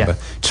Son of Rambo? Yeah.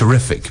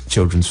 Terrific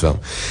children's film.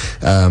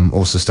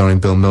 Also starring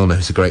Bill Milner,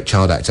 who's a great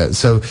child actor.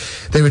 So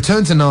they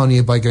return to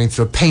Narnia by going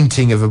through a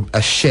painting of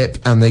a ship,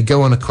 and they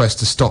go on a quest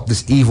to stop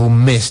this evil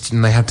mist,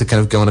 and they have to kind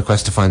of go go on a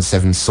quest to find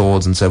 7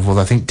 swords and so forth.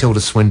 I think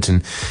Tilda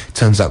Swinton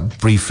turns up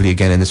briefly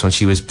again in this one.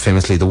 She was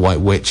famously the White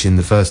Witch in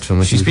the first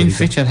film. She's been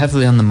featured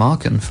heavily on the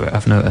marketing for it,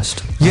 I've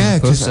noticed. Yeah,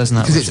 because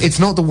it's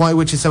not the White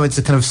Witch, so it's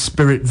a kind of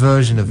spirit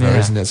version of her,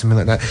 isn't it? Something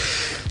like that.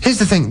 Here's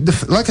the thing,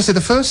 like I said,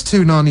 the first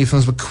 2 Narnia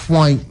films were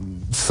quite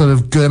sort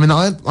of good. I mean,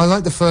 I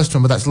like the first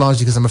one, but that's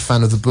largely because I'm a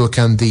fan of the book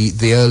and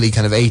the early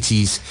kind of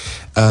 80s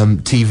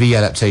TV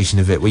adaptation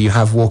of it, where you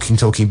have walking,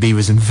 talking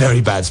beavers and very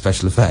bad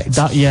special effects.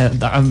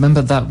 I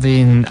remember that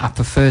being, I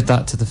preferred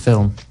that to the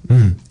film.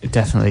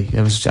 Definitely.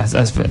 It was just,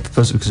 I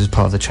suppose because it's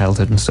part of the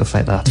childhood and stuff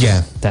like that.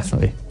 Yeah.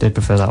 Definitely. Did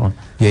prefer that one.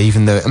 Yeah,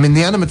 even though, I mean,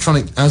 the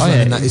animatronic Aslan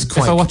in that is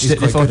quite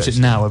good. If I watch it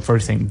now, I'd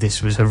probably think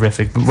this was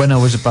horrific. But when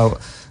I was about,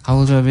 how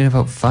old have I been?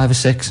 About 5 or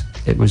 6?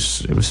 It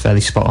was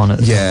fairly spot on at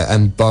the time.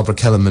 And Barbara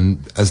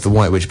Kellerman as the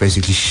White Witch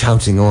basically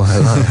shouting all her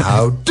life,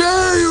 "How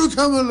dare you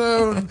come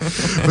alone!"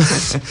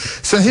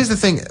 So here's the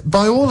thing,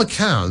 by all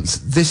accounts,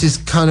 this is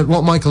kind of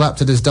what Michael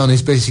Apted has done,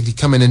 is basically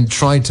come in and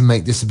tried to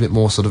make this a bit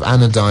more sort of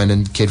anodyne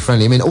and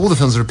kid-friendly. I mean, all the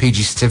films are a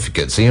PG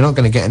certificate, so you're not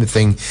going to get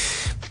anything,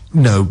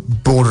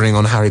 bordering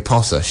on Harry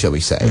Potter, shall we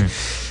say.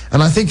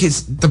 And I think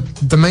it's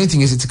the main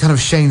thing is it's a kind of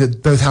shame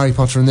that both Harry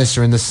Potter and this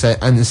are in the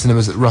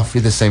cinemas at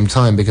roughly the same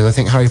time, because I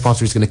think Harry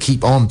Potter is going to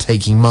keep on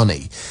taking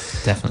money.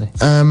 Definitely.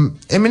 I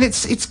mean,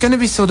 it's going to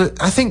be sort of,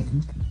 I think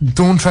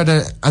Dawn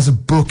Treader as a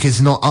book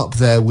is not up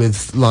there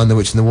with Lion, the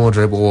Witch and the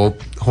Wardrobe or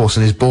Horse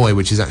and His Boy,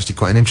 which is actually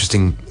quite an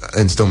interesting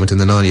installment in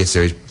the Narnia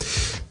series.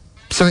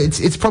 So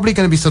it's probably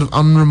going to be sort of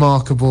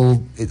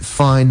unremarkable. It's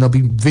fine. There'll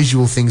be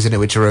visual things in it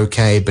which are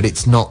okay, but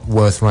it's not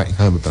worth writing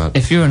home about.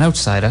 If you're an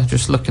outsider,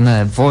 just looking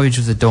there, Voyage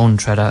of the Dawn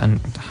Treader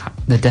and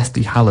the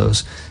Deathly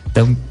Hallows,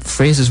 they're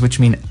phrases which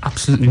mean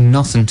absolutely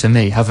nothing to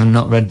me, having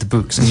not read the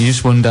books, and you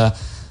just wonder,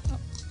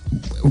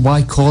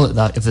 why call it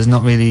that if there's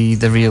not really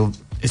the real...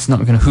 It's not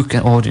going to hook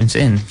an audience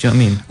in. Do you know what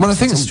I mean? Well, I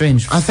think it's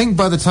strange. I think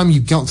by the time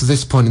you got to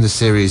this point in the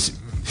series,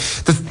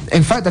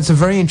 in fact, that's a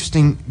very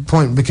interesting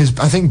point, because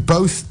I think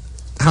both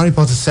Harry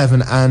Potter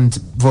 7 and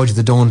Voyage of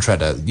the Dawn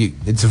Treader,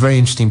 it's a very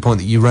interesting point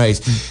that you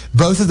raised.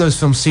 Both of those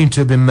films seem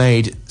to have been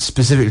made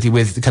specifically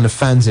with the kind of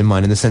fans in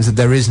mind, in the sense that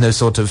there is no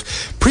sort of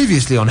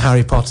previously on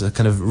Harry Potter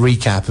kind of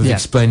recap of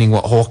explaining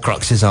what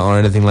Horcruxes are or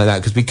anything like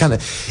that,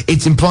 because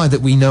it's implied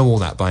that we know all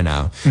that by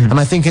now. And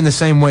I think in the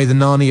same way the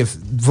Narnia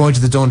Voyage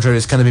of the Dawn Treader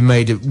has kind of been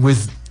made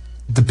with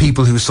the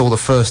people who saw the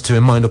first 2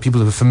 in mind, or people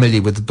who are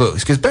familiar with the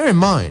books. Because bear in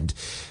mind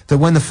that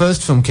when the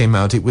first film came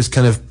out, it was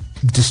kind of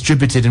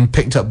distributed and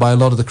picked up by a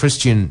lot of the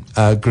Christian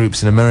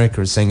groups in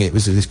America as saying it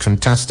was this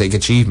fantastic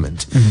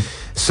achievement.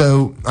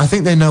 So I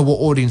think they know what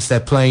audience they're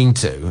playing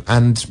to,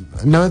 and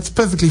no, it's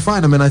perfectly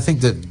fine. I mean, I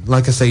think that,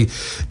 like I say,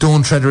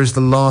 Dawn Treader is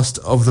the last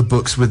of the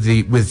books with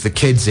the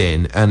kids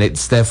in, and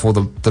it's therefore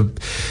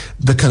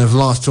the kind of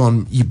last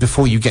one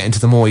before you get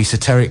into the more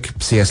esoteric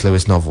C.S.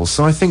 Lewis novels.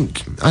 So I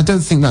don't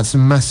think that's a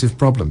massive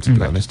problem, to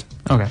be honest.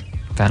 Okay.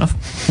 Fair enough.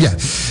 Yeah.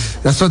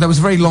 So that was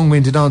a very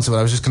long-winded answer, but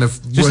I was just kind of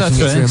working it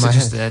through in my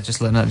head.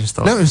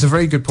 No, it was a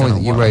very good point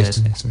that you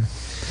raised.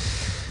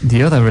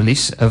 The other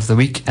release of the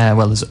week,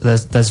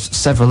 there's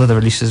several other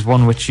releases,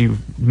 one which you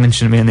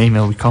mentioned to me in the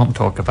email we can't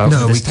talk about.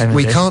 No,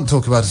 we can't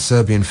talk about a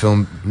Serbian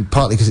film,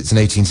 partly because it's an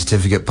 18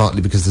 certificate,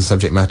 partly because the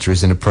subject matter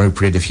is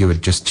inappropriate. If you were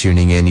just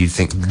tuning in, you'd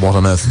think, what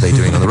on earth are they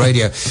doing on the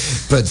radio?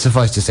 But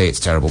suffice to say, it's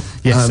terrible.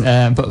 Yes,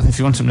 but if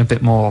you want something a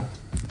bit more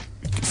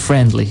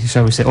friendly,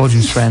 shall we say,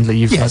 audience friendly,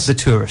 you've got The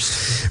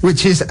Tourist,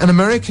 which is an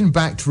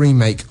American-backed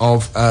remake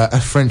of a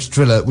French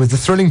thriller with the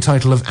thrilling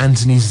title of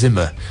Anthony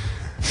Zimmer.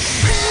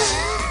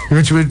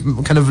 Which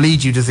would kind of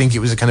lead you to think it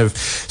was a kind of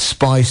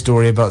spy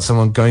story about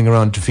someone going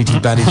around defeating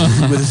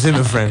baddies with a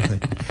Zimmer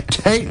friend.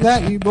 Take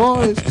that, you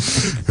boys!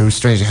 Who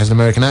strangely has an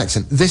American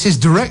accent. This is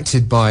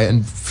directed by,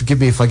 and forgive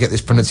me if I get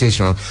this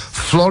pronunciation wrong,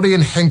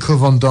 Florian Henkel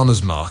von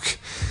Donnersmarck.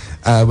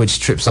 Which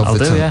trips off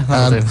the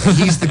tongue.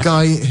 He's the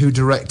guy who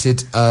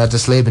directed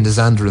Das Leben des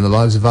Anderen and the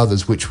Lives of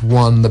Others, which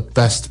won the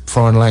Best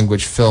Foreign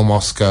Language Film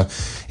Oscar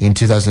in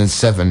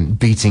 2007,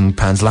 beating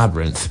Pan's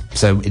Labyrinth.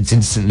 So it's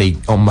instantly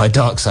on my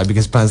dark side,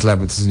 because Pan's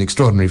Labyrinth is an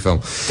extraordinary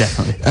film.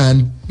 Definitely.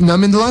 And I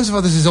mean, The Lives of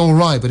Others is all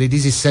right, but it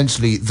is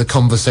essentially the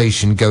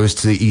conversation goes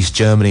to East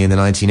Germany in the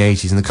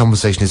 1980s, and the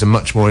conversation is a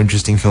much more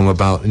interesting film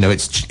about,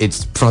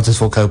 it's Francis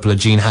Ford Coppola,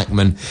 Gene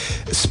Hackman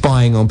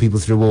spying on people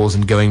through walls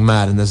and going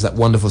mad, and there's that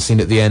wonderful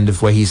scene at the end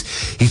of where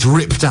he's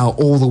ripped out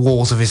all the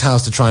walls of his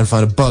house to try and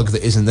find a bug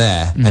that isn't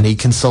there, and he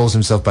consoles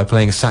himself by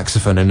playing a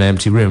saxophone in an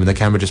empty room, and the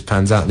camera just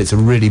pans out, and it's a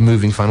really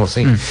moving final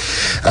scene.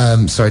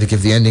 Sorry to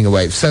give the ending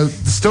away. So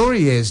the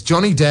story is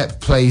Johnny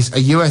Depp plays a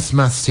US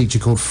maths teacher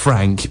called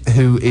Frank,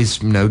 who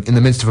is, in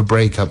the midst of a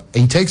breakup.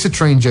 He takes a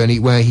train journey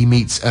where he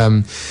meets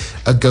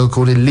a girl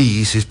called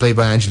Elise, who's played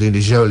by Angelina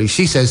Jolie.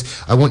 She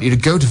says, I want you to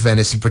go to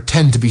Venice and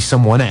pretend to be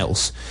someone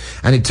else.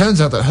 And it turns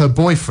out that her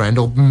boyfriend,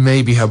 or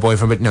maybe her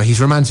boyfriend, but no,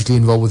 he's romantically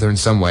involved with her in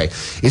some way,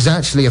 is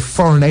actually a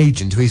foreign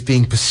agent who is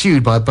being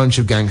pursued by a bunch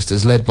of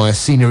gangsters led by a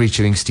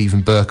scenery-chewing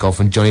Stephen Burkoff,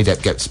 and Johnny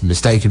Depp gets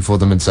mistaken for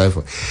them and so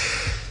forth.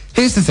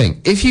 Here's the thing.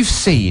 If you've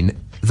seen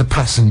The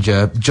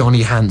Passenger,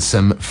 Johnny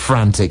Handsome,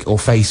 Frantic, or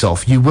Face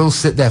Off, you will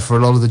sit there for a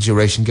lot of the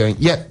duration going,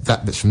 yep,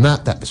 that bit's from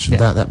that bit's from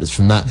that bit's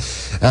from that.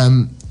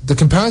 The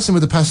comparison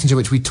with The Passenger,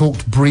 which we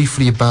talked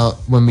briefly about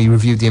when we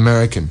reviewed The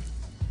American,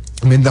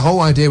 I mean, the whole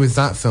idea with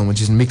that film,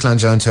 which is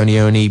Michelangelo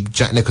Antonioni,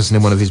 Jack Nicholson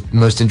in one of his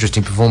most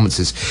interesting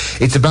performances,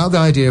 it's about the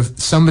idea of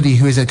somebody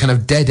who is a kind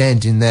of dead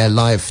end in their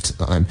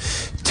lifetime,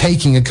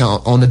 taking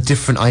on a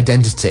different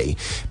identity.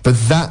 But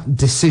that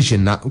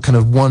decision, that kind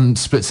of one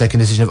split-second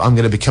decision of I'm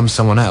going to become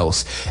someone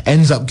else,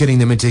 ends up getting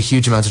them into a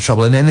huge amount of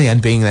trouble, and in the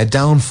end being their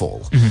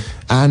downfall.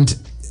 And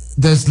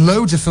there's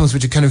loads of films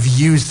which have kind of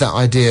used that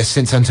idea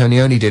since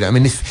Antonioni did it. I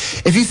mean,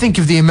 if you think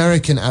of The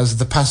American as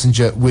The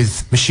Passenger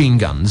with machine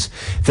guns,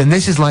 then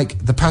this is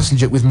like The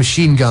Passenger with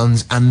machine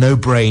guns and no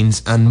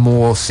brains and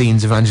more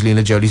scenes of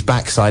Angelina Jolie's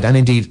backside. And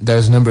indeed,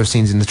 there's a number of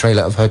scenes in the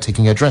trailer of her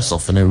taking her dress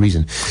off for no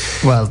reason.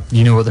 Well,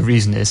 you know what the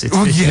reason is. It's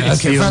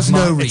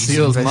It's the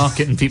old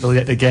market, and people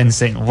yet again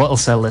saying, what'll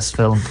sell this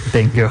film?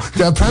 Bingo.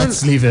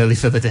 Let's leave early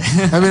for the day.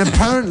 I mean,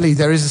 apparently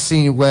there is a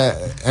scene where,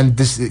 and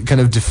this kind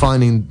of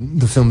defining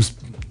the film's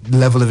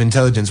level of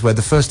intelligence, where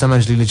the first time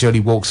Angelina Jolie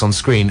walks on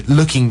screen,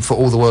 looking for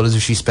all the world as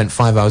if she spent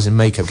 5 hours in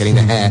makeup getting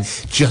the hair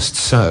just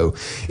so,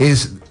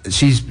 is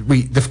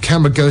the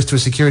camera goes to a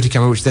security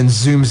camera which then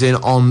zooms in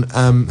on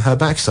her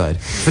backside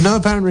for no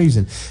apparent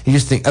reason. You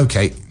just think,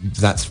 okay,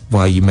 that's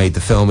why you made the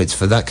film, it's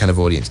for that kind of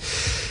audience.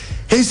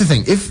 Here's the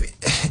thing,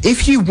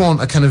 if you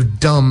want a kind of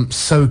dumb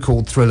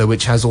so-called thriller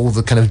which has all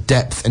the kind of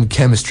depth and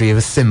chemistry of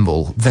a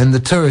thimble, then The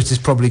Tourist is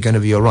probably going to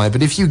be alright.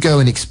 But if you go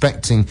in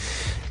expecting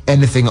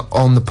anything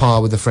on the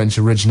par with the French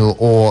original,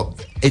 or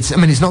it's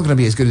not going to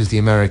be as good as The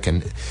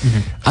American.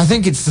 I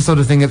think it's the sort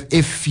of thing of,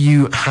 if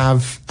you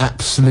have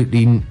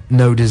absolutely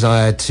no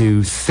desire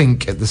to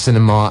think at the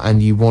cinema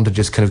and you want to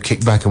just kind of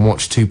kick back and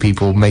watch two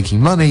people making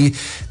money,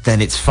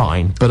 then it's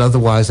fine. But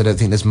otherwise, I don't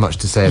think there's much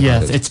to say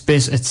about it.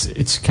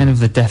 It's kind of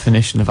the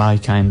definition of eye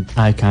candy.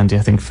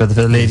 I think for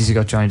the ladies you've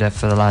got Johnny Depp,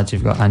 for the lads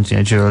you've got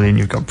Angelina Jolie, and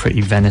you've got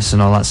Pretty Venice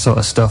and all that sort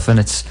of stuff. And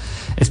it's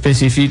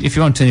basically, if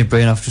you want to turn your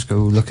brain off, just go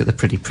look at the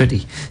pretty.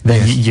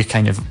 Then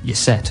you're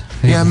set.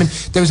 Yeah, I mean,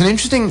 there was an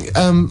interesting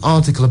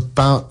article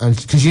about,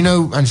 because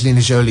Angelina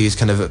Jolie is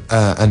kind of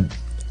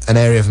an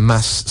area of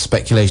mass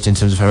speculation in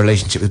terms of her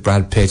relationship with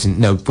Brad Pitt,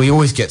 and we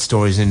always get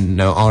stories in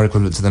our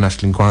equivalent to the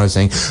National Enquirer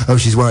saying, oh,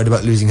 she's worried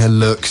about losing her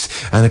looks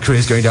and her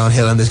career's going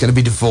downhill and there's going to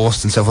be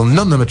divorced and so forth. None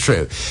of them are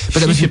true.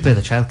 But she should play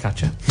the child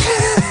catcher,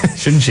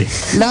 shouldn't she?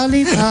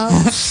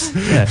 Lollipops.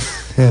 Yeah.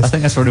 Yes. I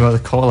think that's probably why they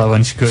call her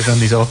when she goes on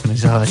these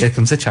orphanages. Oh, here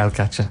comes the child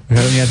catcher. We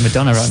only had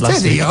Madonna out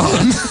last week.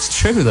 It's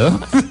true, though.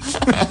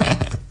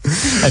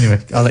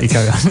 Anyway, I'll let you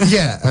carry on.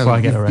 Yeah, before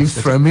I get arrested.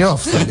 You've thrown me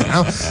off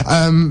now.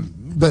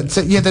 But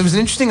there was an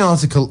interesting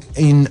article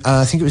in,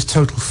 I think it was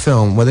Total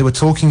Film, where they were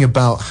talking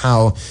about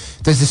how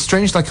there's this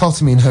strange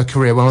dichotomy in her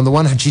career where on the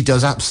one hand she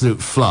does absolute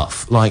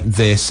fluff like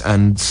this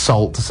and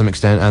Salt to some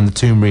extent and the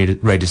Tomb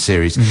Raider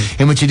series,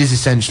 in which it is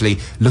essentially,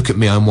 look at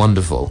me, I'm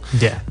wonderful.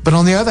 Yeah. But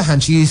on the other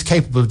hand, she is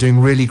capable of doing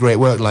really great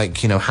work like,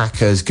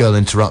 Hackers, Girl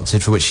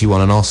Interrupted, for which she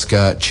won an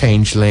Oscar,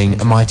 Changeling,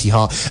 A Mighty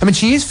Heart. I mean,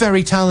 she is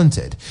very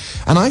talented.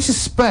 And I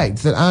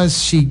suspect that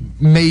as she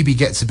maybe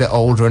gets a bit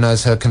older and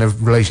as her kind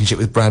of relationship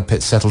with Brad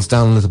Pitt settles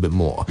down a little bit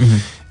more,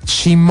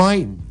 she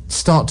might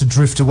start to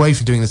drift away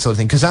from doing this sort of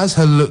thing, because as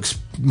her looks,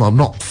 well,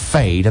 not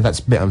fade, that's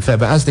a bit unfair,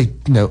 but as they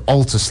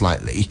alter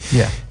slightly,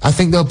 I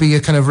think there'll be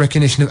a kind of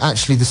recognition of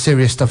actually the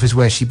serious stuff is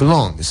where she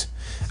belongs.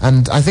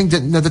 And I think that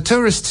The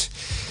Tourist,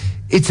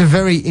 it's a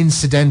very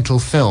incidental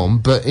film,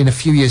 but in a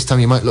few years' time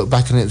you might look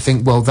back on it and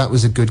think, well, that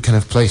was a good kind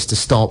of place to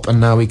stop,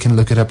 and now we can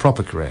look at her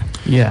proper career.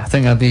 Yeah,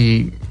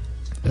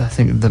 I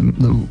think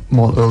the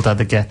more older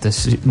they get,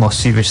 the more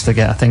serious they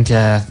get. I think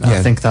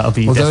that'll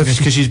be,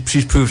 because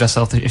she's proved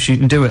herself that if she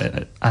can do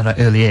it at an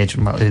early age,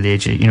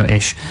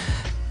 ish,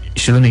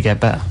 she'll only get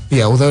better.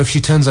 Yeah, although if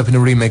she turns up in a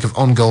remake of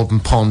On Golden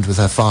Pond with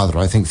her father,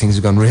 I think things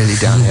have gone really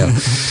downhill.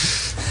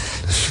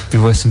 Be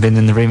worse than being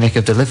in the remake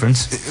of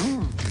Deliverance.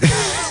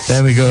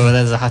 There we go.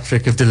 There's a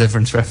hat-trick of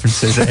Deliverance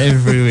references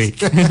every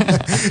week.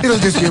 It'll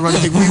just be a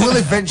running thing. We will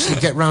eventually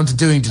get round to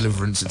doing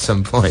Deliverance at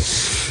some point.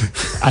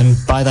 And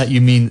by that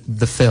you mean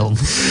the film?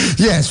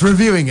 Yes,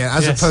 reviewing it,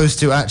 as opposed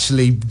to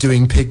actually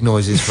doing pig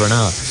noises for an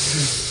hour.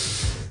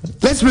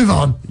 Let's move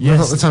on. Yes.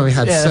 Not the time we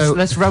had. Yeah, so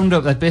let's round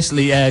up that.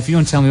 Basically, if you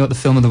want to tell me what the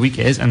film of the week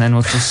is, and then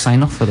we'll just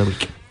sign off for the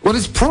week. Well,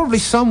 it's probably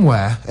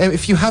somewhere.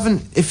 If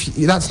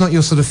that's not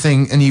your sort of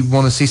thing and you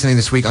want to see something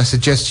this week, I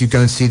suggest you go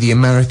and see The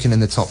American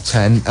in the top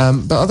 10.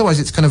 But otherwise,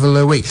 it's kind of a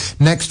low week.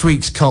 Next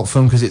week's cult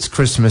film, because it's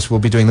Christmas, we'll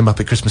be doing the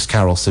Muppet Christmas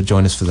Carol, so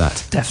join us for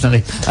that.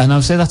 Definitely. And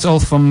I'll say that's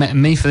all from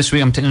me for this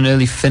week. I'm taking an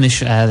early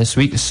finish this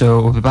week,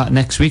 so we'll be back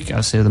next week.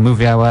 I'll say the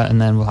movie hour, and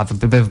then we'll have a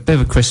bit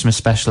of a Christmas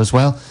special as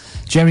well.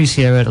 Jerry's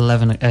here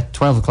at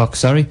 12 o'clock,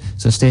 so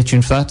stay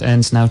tuned for that. And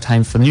it's now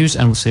time for the news,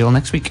 and we'll see you all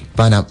next week.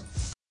 Bye now.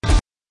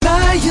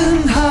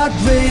 Lionheart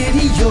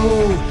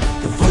Radio,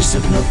 the voice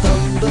of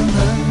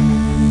Northumberland.